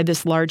by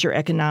this larger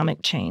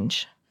economic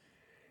change.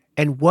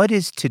 And what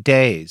is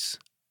today's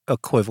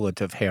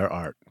equivalent of hair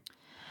art?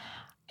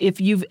 If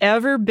you've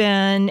ever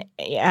been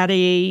at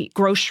a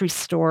grocery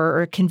store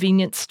or a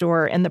convenience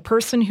store and the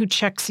person who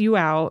checks you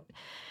out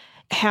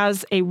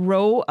has a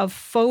row of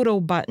photo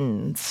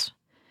buttons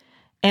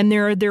and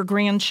they're their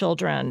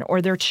grandchildren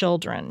or their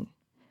children,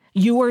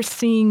 you are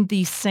seeing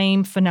the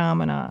same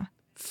phenomena.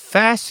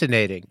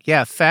 Fascinating.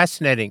 Yeah,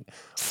 fascinating.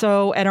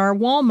 So at our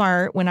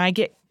Walmart, when I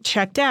get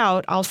checked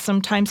out, I'll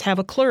sometimes have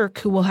a clerk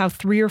who will have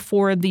 3 or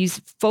 4 of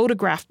these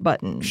photograph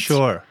buttons.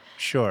 Sure.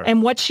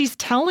 And what she's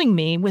telling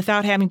me,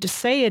 without having to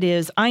say it,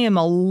 is I am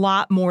a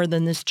lot more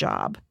than this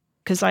job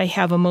because I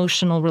have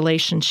emotional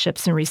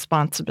relationships and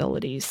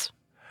responsibilities.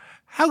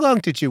 How long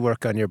did you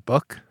work on your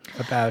book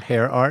about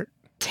hair art?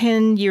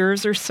 10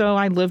 years or so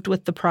I lived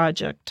with the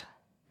project.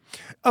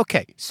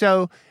 Okay,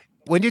 so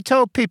when you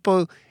told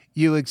people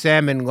you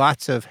examined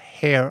lots of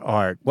hair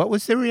art, what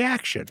was the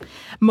reaction?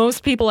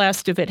 Most people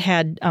asked if it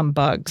had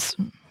bugs.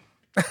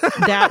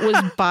 That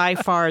was by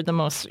far the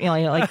most,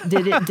 like,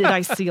 did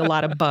I see a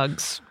lot of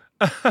bugs?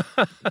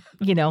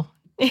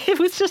 It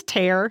was just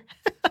hair.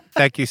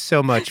 Thank you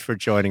so much for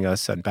joining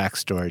us on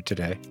Backstory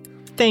today.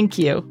 Thank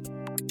you.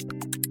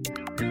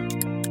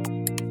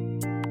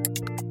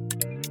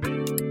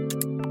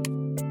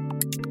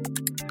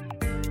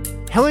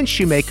 Helen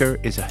Shoemaker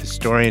is a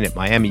historian at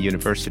Miami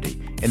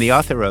University and the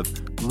author of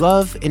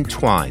Love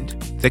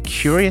Entwined, The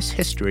Curious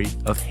History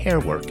of Hair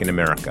Work in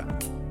America.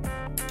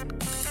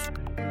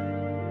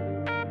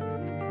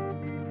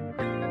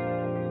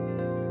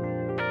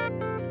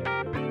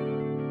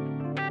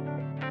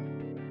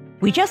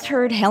 We just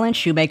heard Helen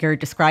Shoemaker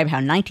describe how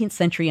 19th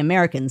century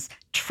Americans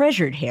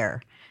treasured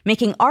hair,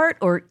 making art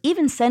or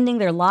even sending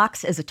their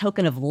locks as a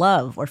token of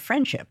love or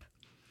friendship.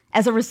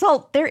 As a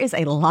result, there is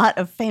a lot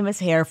of famous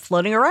hair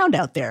floating around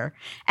out there.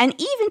 And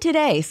even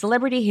today,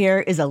 celebrity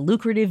hair is a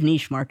lucrative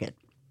niche market.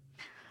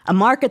 A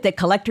market that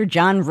collector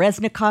John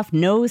Resnikoff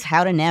knows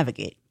how to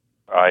navigate.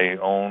 I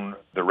own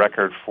the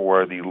record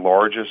for the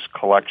largest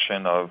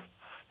collection of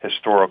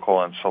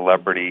historical and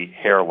celebrity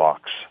hair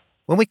locks.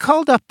 When we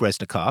called up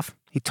Resnikoff,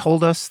 he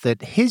told us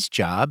that his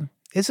job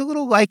is a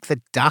little like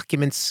the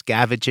document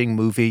scavenging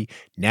movie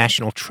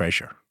National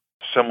Treasure.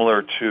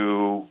 Similar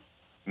to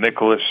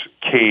Nicolas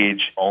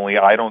Cage, only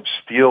I don't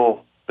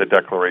steal the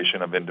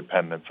Declaration of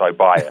Independence. I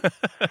buy it.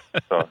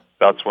 So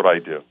that's what I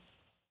do.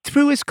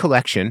 Through his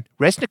collection,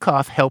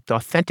 Resnikoff helped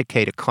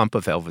authenticate a clump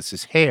of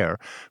Elvis's hair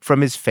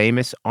from his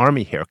famous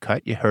army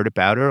haircut you heard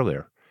about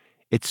earlier.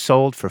 It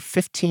sold for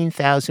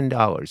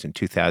 $15,000 in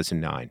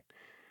 2009.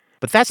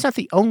 But that's not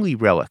the only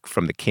relic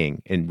from the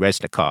king in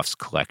Resnikoff's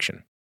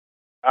collection.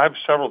 I have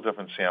several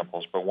different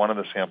samples, but one of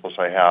the samples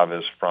I have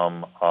is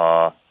from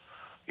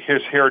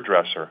his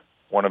hairdresser,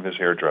 one of his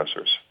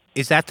hairdressers.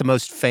 Is that the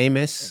most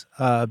famous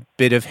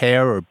bit of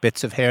hair or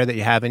bits of hair that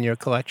you have in your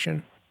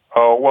collection?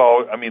 Oh,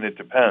 well, I mean, it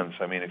depends.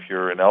 I mean, if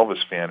you're an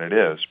Elvis fan, it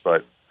is.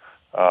 But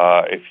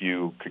if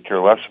you could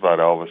care less about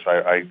Elvis,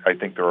 I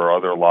think there are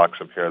other locks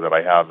of hair that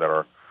I have that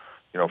are,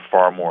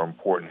 far more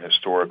important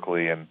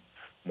historically and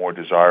more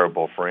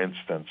desirable. For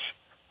instance,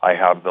 I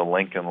have the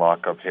Lincoln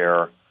lock of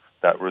hair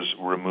that was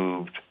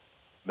removed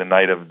the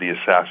night of the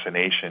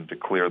assassination to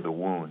clear the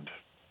wound.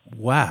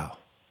 Wow.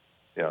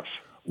 Yes.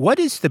 What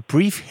is the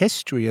brief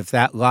history of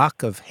that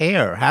lock of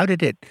hair? How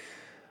did it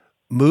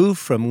move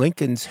from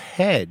Lincoln's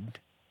head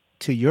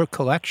to your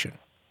collection?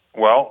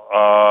 Well,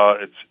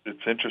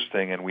 it's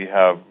interesting, and we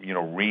have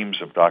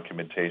reams of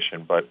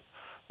documentation. But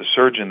the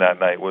surgeon that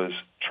night was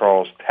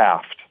Charles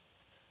Taft,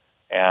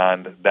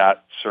 and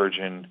that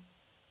surgeon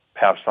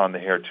passed on the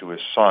hair to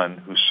his son,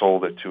 who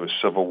sold it to a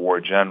Civil War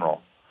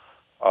general.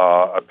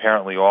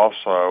 Apparently,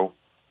 also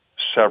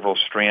several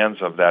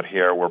strands of that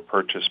hair were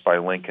purchased by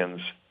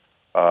Lincoln's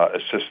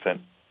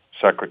Assistant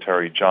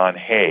Secretary John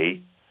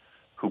Hay,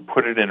 who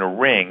put it in a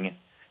ring,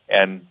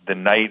 and the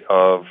night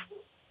of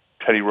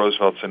Teddy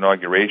Roosevelt's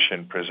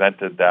inauguration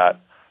presented that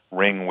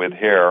ring with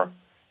hair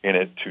in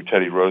it to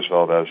Teddy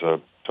Roosevelt as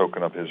a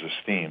token of his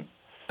esteem.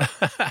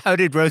 How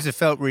did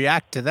Roosevelt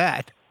react to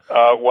that?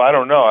 Well, I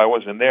don't know. I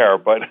wasn't there,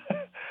 but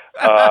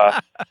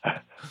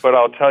but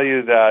I'll tell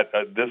you that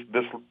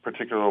this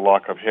particular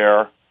lock of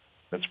hair,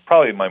 it's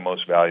probably my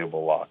most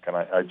valuable lock, and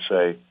I'd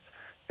say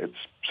it's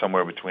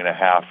somewhere between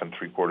 $500,000 and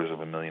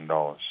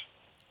 $750,000.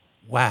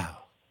 Wow.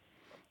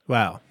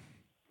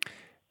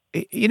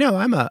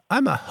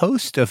 I'm a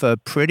host of a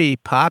pretty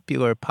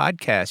popular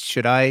podcast.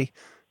 Should I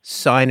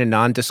sign a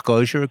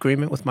non-disclosure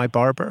agreement with my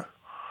barber?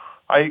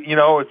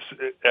 It's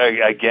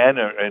again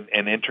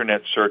an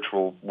internet search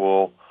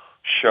will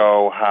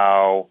show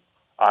how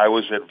I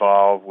was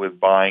involved with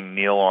buying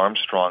Neil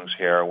Armstrong's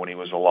hair when he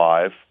was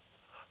alive.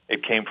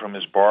 It came from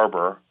his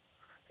barber,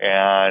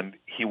 and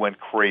he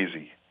went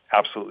crazy,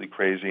 absolutely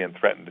crazy, and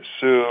threatened to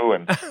sue.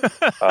 And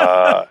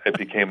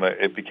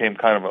it became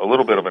kind of a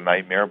little bit of a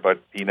nightmare. But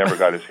he never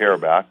got his hair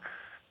back.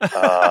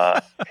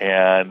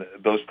 And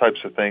those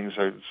types of things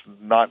are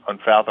not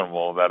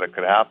unfathomable that it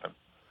could happen.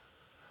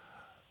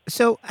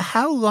 So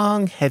how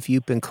long have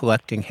you been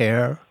collecting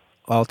hair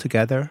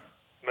altogether?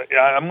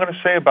 I'm going to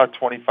say about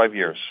 25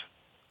 years.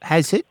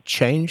 Has it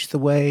changed the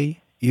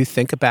way you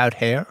think about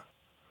hair?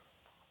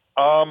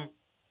 It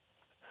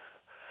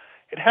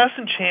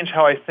hasn't changed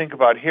how I think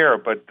about hair,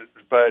 but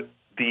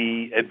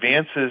the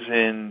advances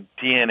in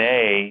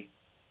DNA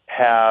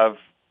have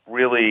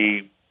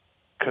really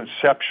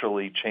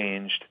conceptually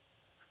changed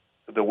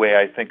the way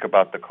I think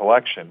about the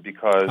collection,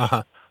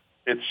 because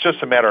it's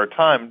just a matter of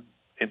time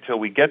until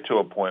we get to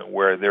a point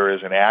where there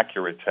is an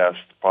accurate test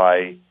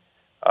by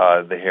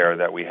the hair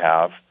that we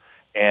have.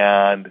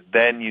 And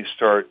then you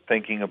start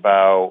thinking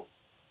about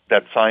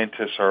that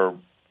scientists are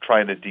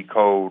trying to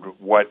decode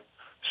what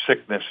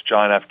sickness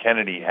John F.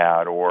 Kennedy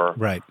had, or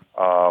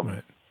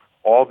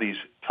all these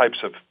types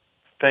of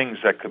things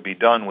that could be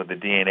done with the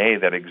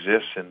DNA that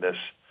exists in this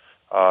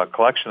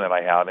collection that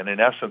I have. And in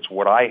essence,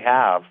 what I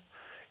have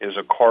is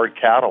a card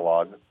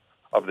catalog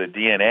of the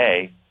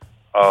DNA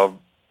of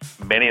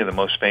many of the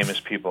most famous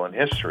people in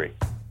history.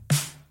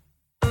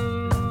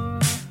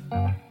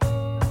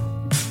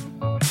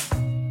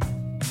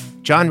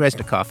 John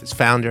Resnikoff is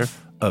founder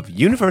of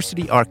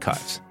University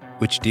Archives,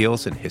 which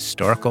deals in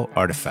historical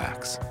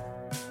artifacts.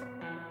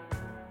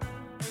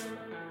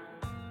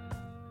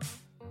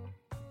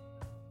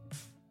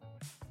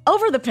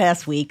 Over the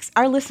past weeks,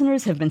 our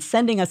listeners have been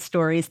sending us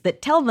stories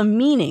that tell the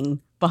meaning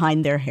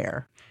behind their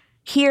hair.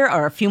 Here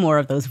are a few more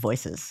of those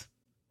voices.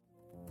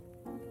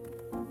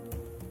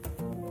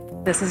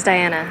 This is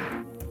Diana.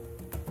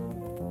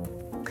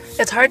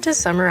 It's hard to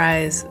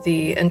summarize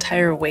the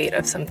entire weight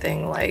of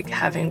something like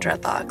having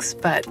dreadlocks,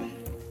 but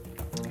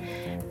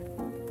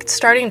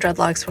starting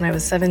dreadlocks when I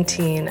was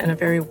 17 in a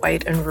very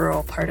white and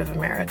rural part of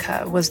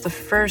America was the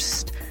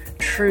first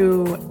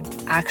true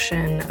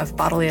action of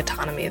bodily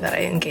autonomy that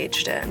I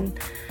engaged in.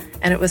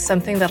 And it was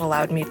something that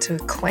allowed me to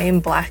claim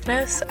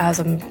Blackness as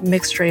a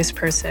mixed-race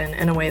person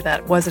in a way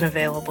that wasn't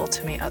available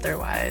to me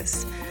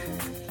otherwise.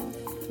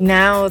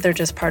 Now they're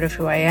just part of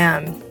who I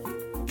am.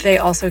 They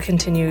also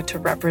continue to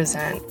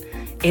represent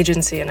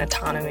agency and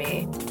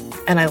autonomy,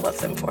 and I love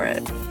them for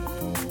it.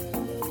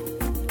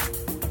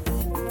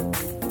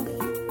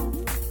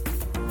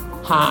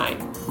 Hi,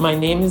 my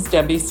name is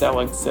Debbie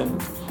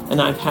Seligson,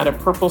 and I've had a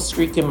purple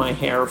streak in my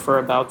hair for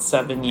about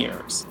 7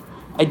 years.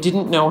 I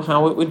didn't know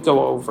how it would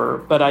go over,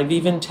 but I've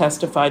even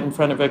testified in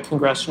front of a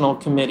congressional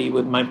committee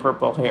with my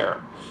purple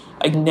hair.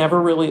 I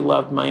never really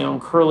loved my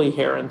own curly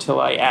hair until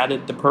I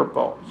added the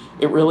purple.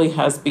 It really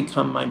has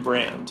become my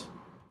brand.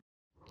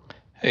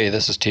 Hey,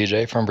 this is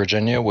TJ from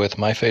Virginia with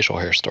my facial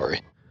hair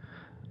story.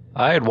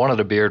 I had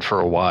wanted a beard for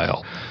a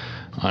while.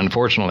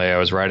 Unfortunately, I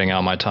was writing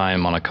out my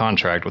time on a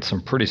contract with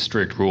some pretty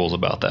strict rules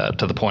about that,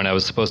 to the point I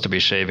was supposed to be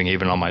shaving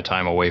even on my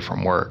time away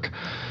from work.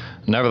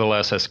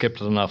 Nevertheless, I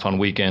skipped enough on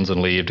weekends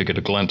and leave to get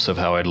a glimpse of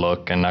how I'd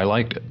look, and I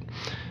liked it.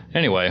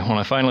 Anyway, when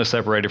I finally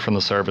separated from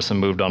the service and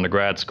moved on to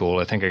grad school,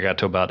 I think I got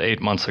to about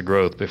 8 months of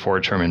growth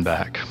before trimming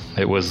back.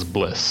 It was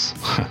bliss.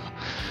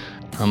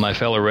 My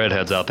fellow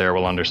redheads out there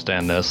will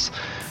understand this.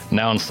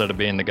 Now, instead of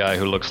being the guy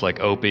who looks like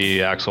Opie,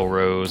 Axl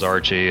Rose,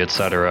 Archie,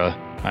 etc.,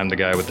 I'm the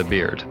guy with the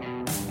beard.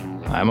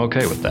 I'm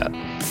okay with that.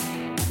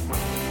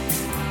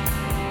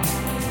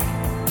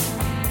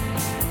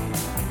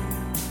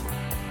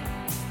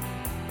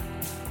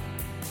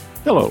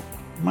 Hello,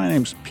 my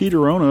name's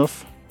Peter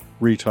Onuff,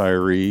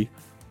 retiree,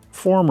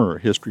 former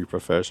history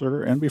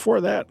professor, and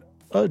before that,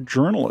 a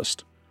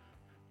journalist.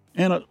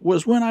 And it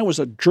was when I was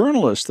a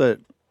journalist that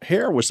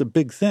hair was a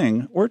big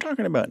thing. We're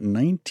talking about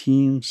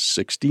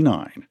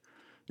 1969.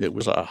 It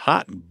was a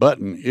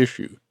hot-button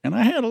issue, and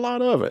I had a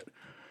lot of it.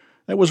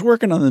 I was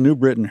working on the New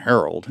Britain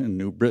Herald in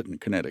New Britain,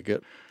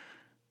 Connecticut,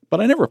 but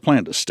I never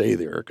planned to stay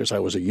there because I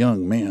was a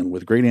young man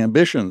with great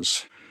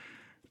ambitions.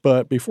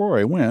 But before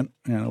I went,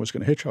 and I was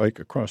going to hitchhike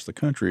across the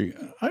country,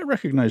 I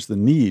recognized the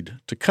need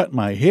to cut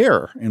my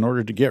hair in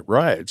order to get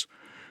rides.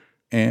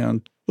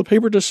 And the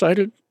paper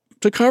decided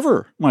to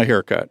cover my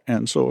haircut.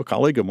 And so a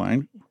colleague of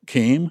mine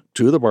came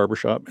to the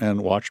barbershop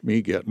and watched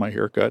me get my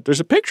haircut. There's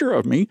a picture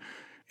of me,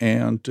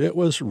 and it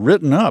was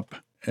written up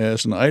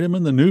as an item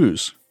in the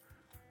news.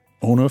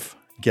 Onuff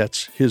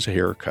gets his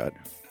haircut.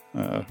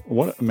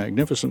 What a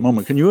magnificent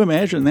moment. Can you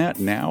imagine that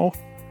now?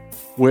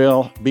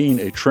 Well, being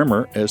a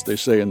trimmer, as they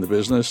say in the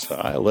business,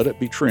 I let it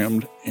be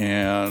trimmed,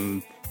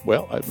 and,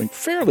 well, I've been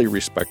fairly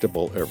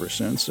respectable ever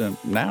since, and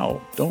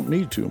now don't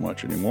need too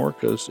much anymore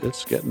because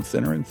it's getting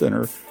thinner and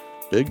thinner,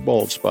 big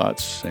bald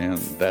spots, and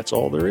that's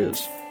all there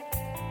is.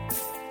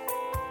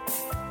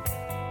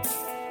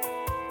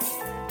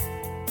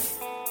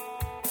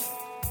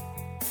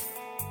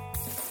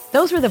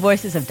 Those were the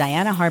voices of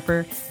Diana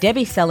Harper,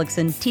 Debbie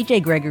Seligson,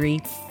 TJ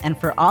Gregory, and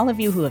for all of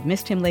you who have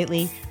missed him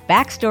lately,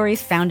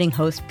 Backstory's founding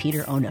host,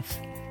 Peter Onuff.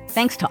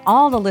 Thanks to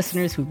all the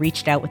listeners who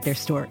reached out with their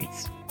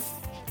stories.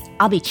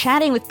 I'll be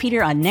chatting with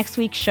Peter on next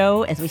week's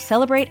show as we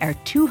celebrate our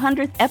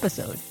 200th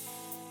episode.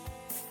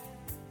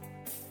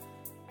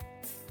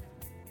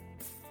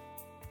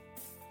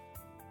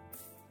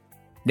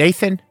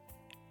 Nathan,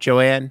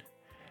 Joanne,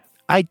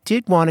 I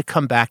did want to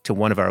come back to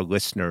one of our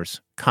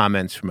listeners'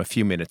 comments from a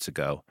few minutes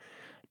ago.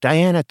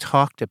 Diana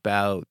talked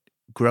about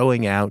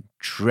growing out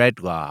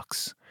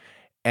dreadlocks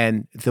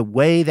and the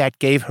way that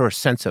gave her a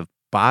sense of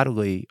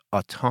bodily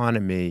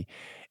autonomy.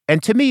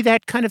 And to me,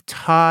 that kind of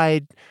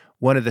tied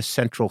one of the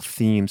central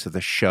themes of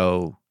the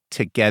show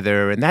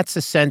together. And that's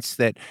the sense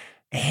that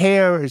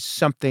hair is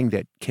something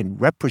that can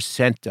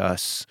represent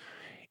us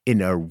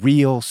in our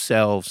real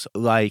selves,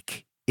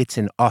 like it's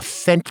an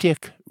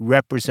authentic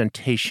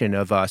representation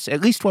of us,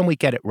 at least when we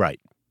get it right.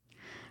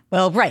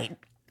 Well, right.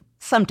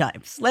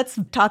 Sometimes. Let's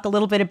talk a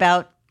little bit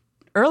about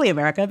early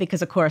America,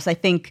 because, of course, I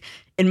think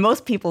in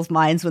most people's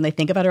minds, when they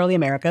think about early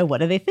America, what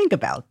do they think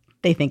about?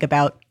 They think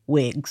about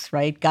wigs,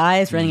 right?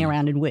 Guys running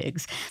around in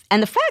wigs.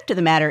 And the fact of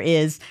the matter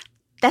is,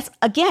 that's,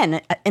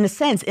 again, in a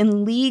sense,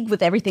 in league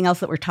with everything else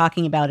that we're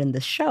talking about in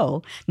this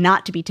show,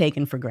 not to be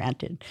taken for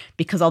granted.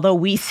 Because although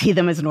we see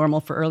them as normal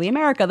for early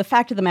America, the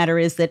fact of the matter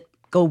is that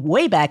go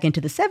way back into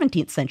the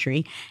 17th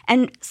century,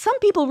 and some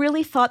people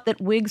really thought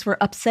that wigs were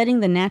upsetting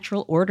the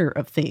natural order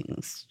of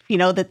things. You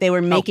know, that they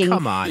were making... Oh,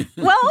 come on.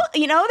 Well,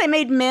 you know, they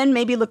made men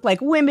maybe look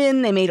like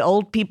women. They made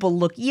old people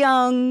look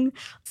young.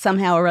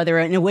 Somehow or other,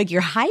 in a wig,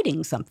 you're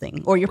hiding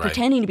something, or you're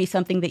pretending to be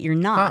something that you're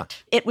not.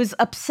 Huh. It was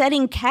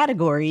upsetting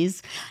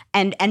categories,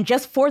 and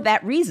just for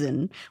that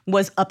reason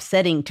was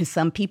upsetting to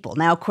some people.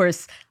 Now, of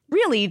course,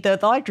 really, the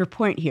larger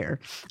point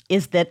here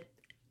is that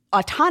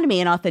autonomy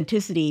and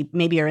authenticity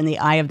maybe are in the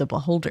eye of the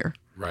beholder.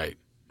 Right.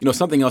 You know,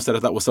 something else that I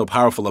thought was so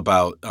powerful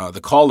about the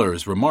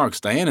caller's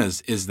remarks,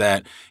 Diana's, is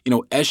that, you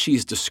know, as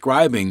she's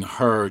describing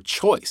her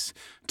choice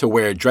to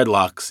wear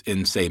dreadlocks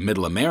in, say,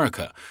 Middle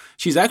America,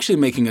 she's actually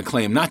making a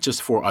claim not just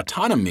for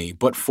autonomy,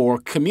 but for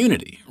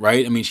community,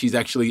 right? I mean, she's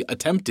actually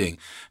attempting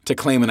to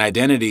claim an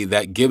identity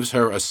that gives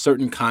her a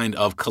certain kind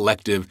of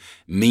collective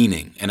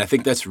meaning. And I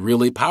think that's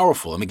really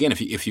powerful. And again,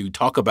 if you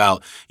talk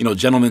about, you know,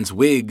 gentlemen's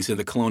wigs in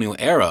the colonial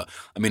era,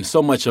 I mean,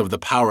 so much of the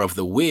power of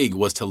the wig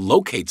was to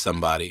locate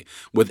somebody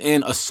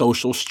within a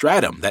social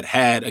stratum that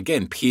had,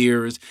 again,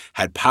 peers,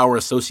 had power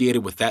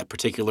associated with that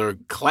particular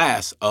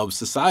class of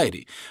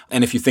society.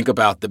 And if you think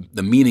about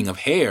the meaning of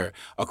hair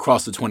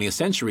across the 20th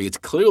century, it's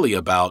clearly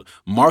about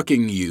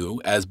marking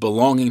you as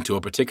belonging to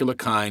a particular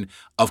kind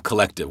of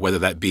collective, whether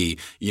that be,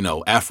 you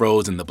know,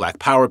 afros in the Black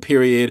Power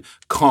period,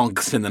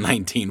 conks in the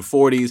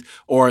 1940s,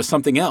 or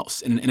something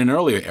else in an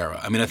earlier era.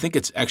 I mean, I think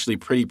it's actually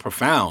pretty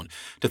profound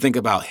to think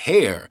about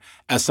hair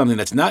as something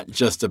that's not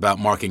just about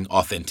marking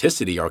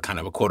authenticity or kind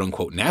of a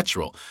quote-unquote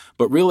natural,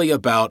 but really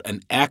about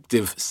an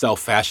active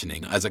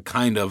self-fashioning as a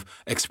kind of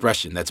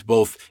expression that's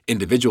both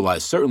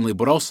individualized, certainly,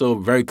 but also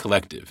very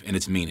collective in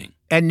its meaning.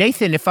 And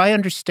Nathan, if I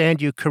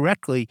understand you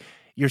correctly,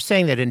 you're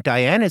saying that in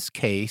Diana's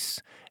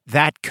case,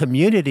 that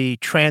community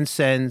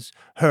transcends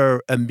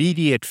her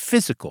immediate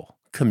physical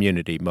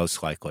community,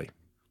 most likely.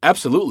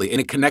 Absolutely.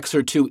 And it connects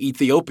her to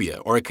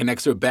Ethiopia, or it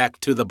connects her back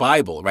to the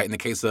Bible, right? In the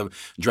case of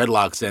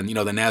dreadlocks and, you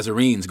know, the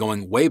Nazarenes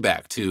going way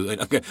back to,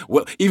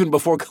 well, even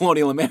before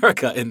colonial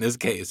America in this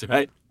case,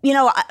 right? You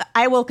know,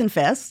 I will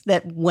confess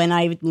that when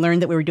I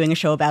learned that we were doing a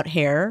show about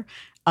hair,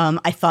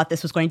 I thought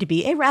this was going to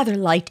be a rather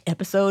light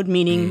episode,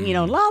 meaning, you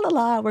know, la, la,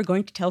 la, we're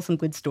going to tell some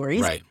good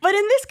stories. Right. But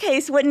in this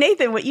case,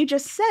 what you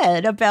just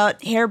said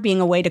about hair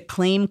being a way to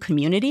claim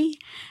community,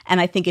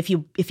 and I think if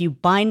you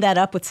bind that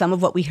up with some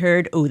of what we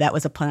heard, oh, that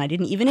was a pun I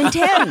didn't even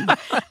intend,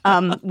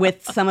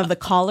 with some of the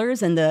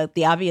callers and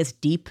the obvious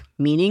deep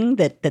meaning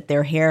that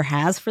their hair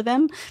has for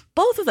them,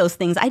 both of those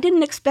things, I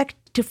didn't expect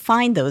to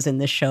find those in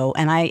this show,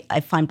 and I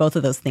find both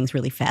of those things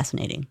really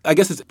fascinating. I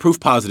guess it's proof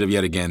positive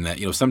yet again that,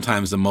 you know,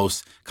 sometimes the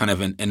most kind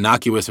of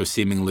innocuous or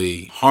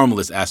seemingly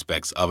harmless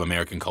aspects of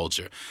American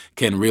culture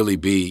can really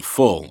be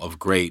full of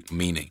great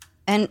meaning.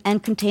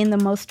 And contain the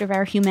most of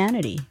our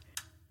humanity.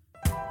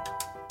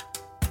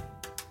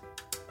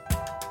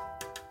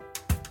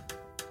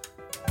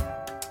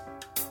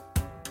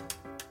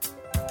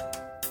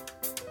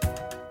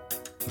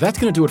 That's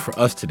going to do it for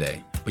us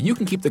today, but you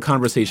can keep the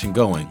conversation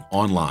going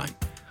online.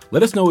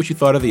 Let us know what you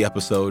thought of the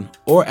episode,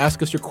 or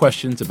ask us your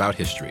questions about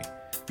history.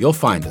 You'll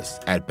find us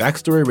at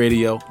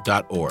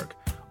backstoryradio.org,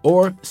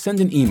 or send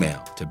an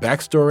email to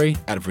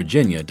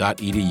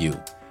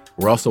backstory@virginia.edu.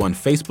 We're also on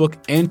Facebook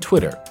and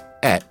Twitter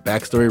at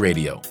Backstory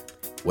Radio.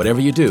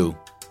 Whatever you do,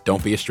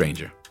 don't be a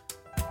stranger.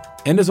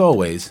 And as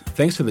always,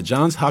 thanks to the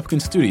Johns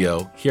Hopkins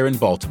Studio here in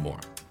Baltimore.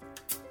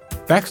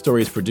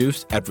 Backstory is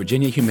produced at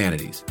Virginia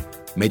Humanities.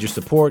 Major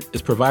support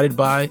is provided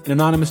by an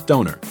anonymous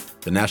donor,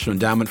 the National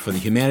Endowment for the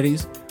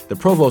Humanities, the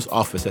Provost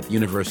Office at the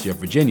University of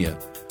Virginia,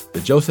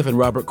 the Joseph and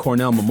Robert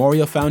Cornell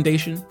Memorial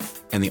Foundation,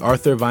 and the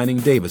Arthur Vining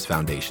Davis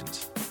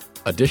Foundations.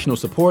 Additional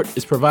support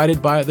is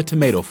provided by the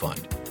Tomato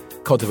Fund,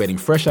 cultivating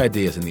fresh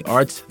ideas in the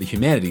arts, the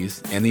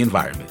humanities, and the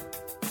environment.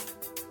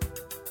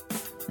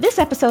 This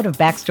episode of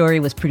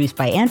Backstory was produced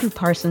by Andrew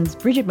Parsons,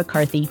 Bridget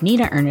McCarthy,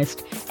 Nina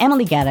Ernest,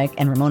 Emily Gaddick,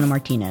 and Ramona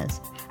Martinez.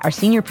 Our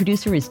senior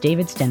producer is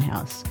David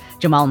Stenhouse.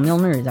 Jamal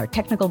Milner is our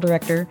technical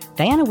director,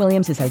 Diana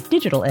Williams is our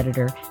digital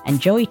editor, and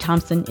Joey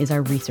Thompson is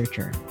our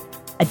researcher.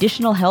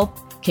 Additional help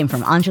came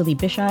from Anjali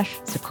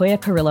Bishash, Sequoia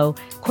Carrillo,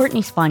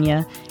 Courtney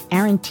Spagna,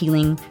 Aaron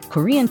Teeling,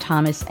 Korean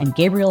Thomas, and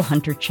Gabriel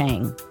Hunter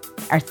Chang.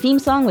 Our theme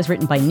song was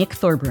written by Nick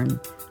Thorburn.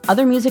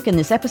 Other music in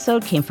this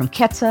episode came from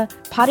Ketsa,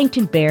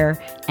 Poddington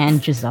Bear,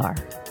 and Jazar.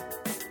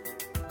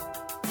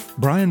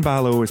 Brian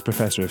Ballow is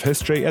Professor of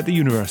History at the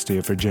University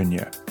of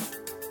Virginia.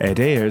 Ed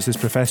Ayers is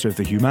Professor of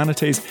the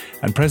Humanities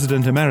and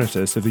President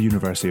Emeritus of the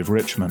University of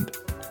Richmond.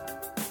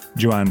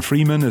 Joanne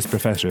Freeman is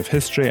Professor of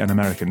History and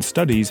American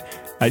Studies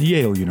at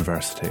Yale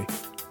University.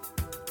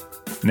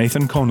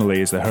 Nathan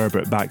Connolly is the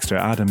Herbert Baxter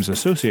Adams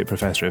Associate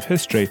Professor of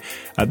History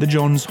at the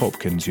Johns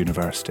Hopkins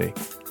University.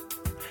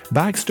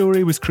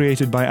 Backstory was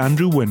created by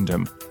Andrew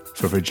Wyndham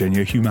for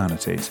Virginia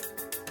Humanities.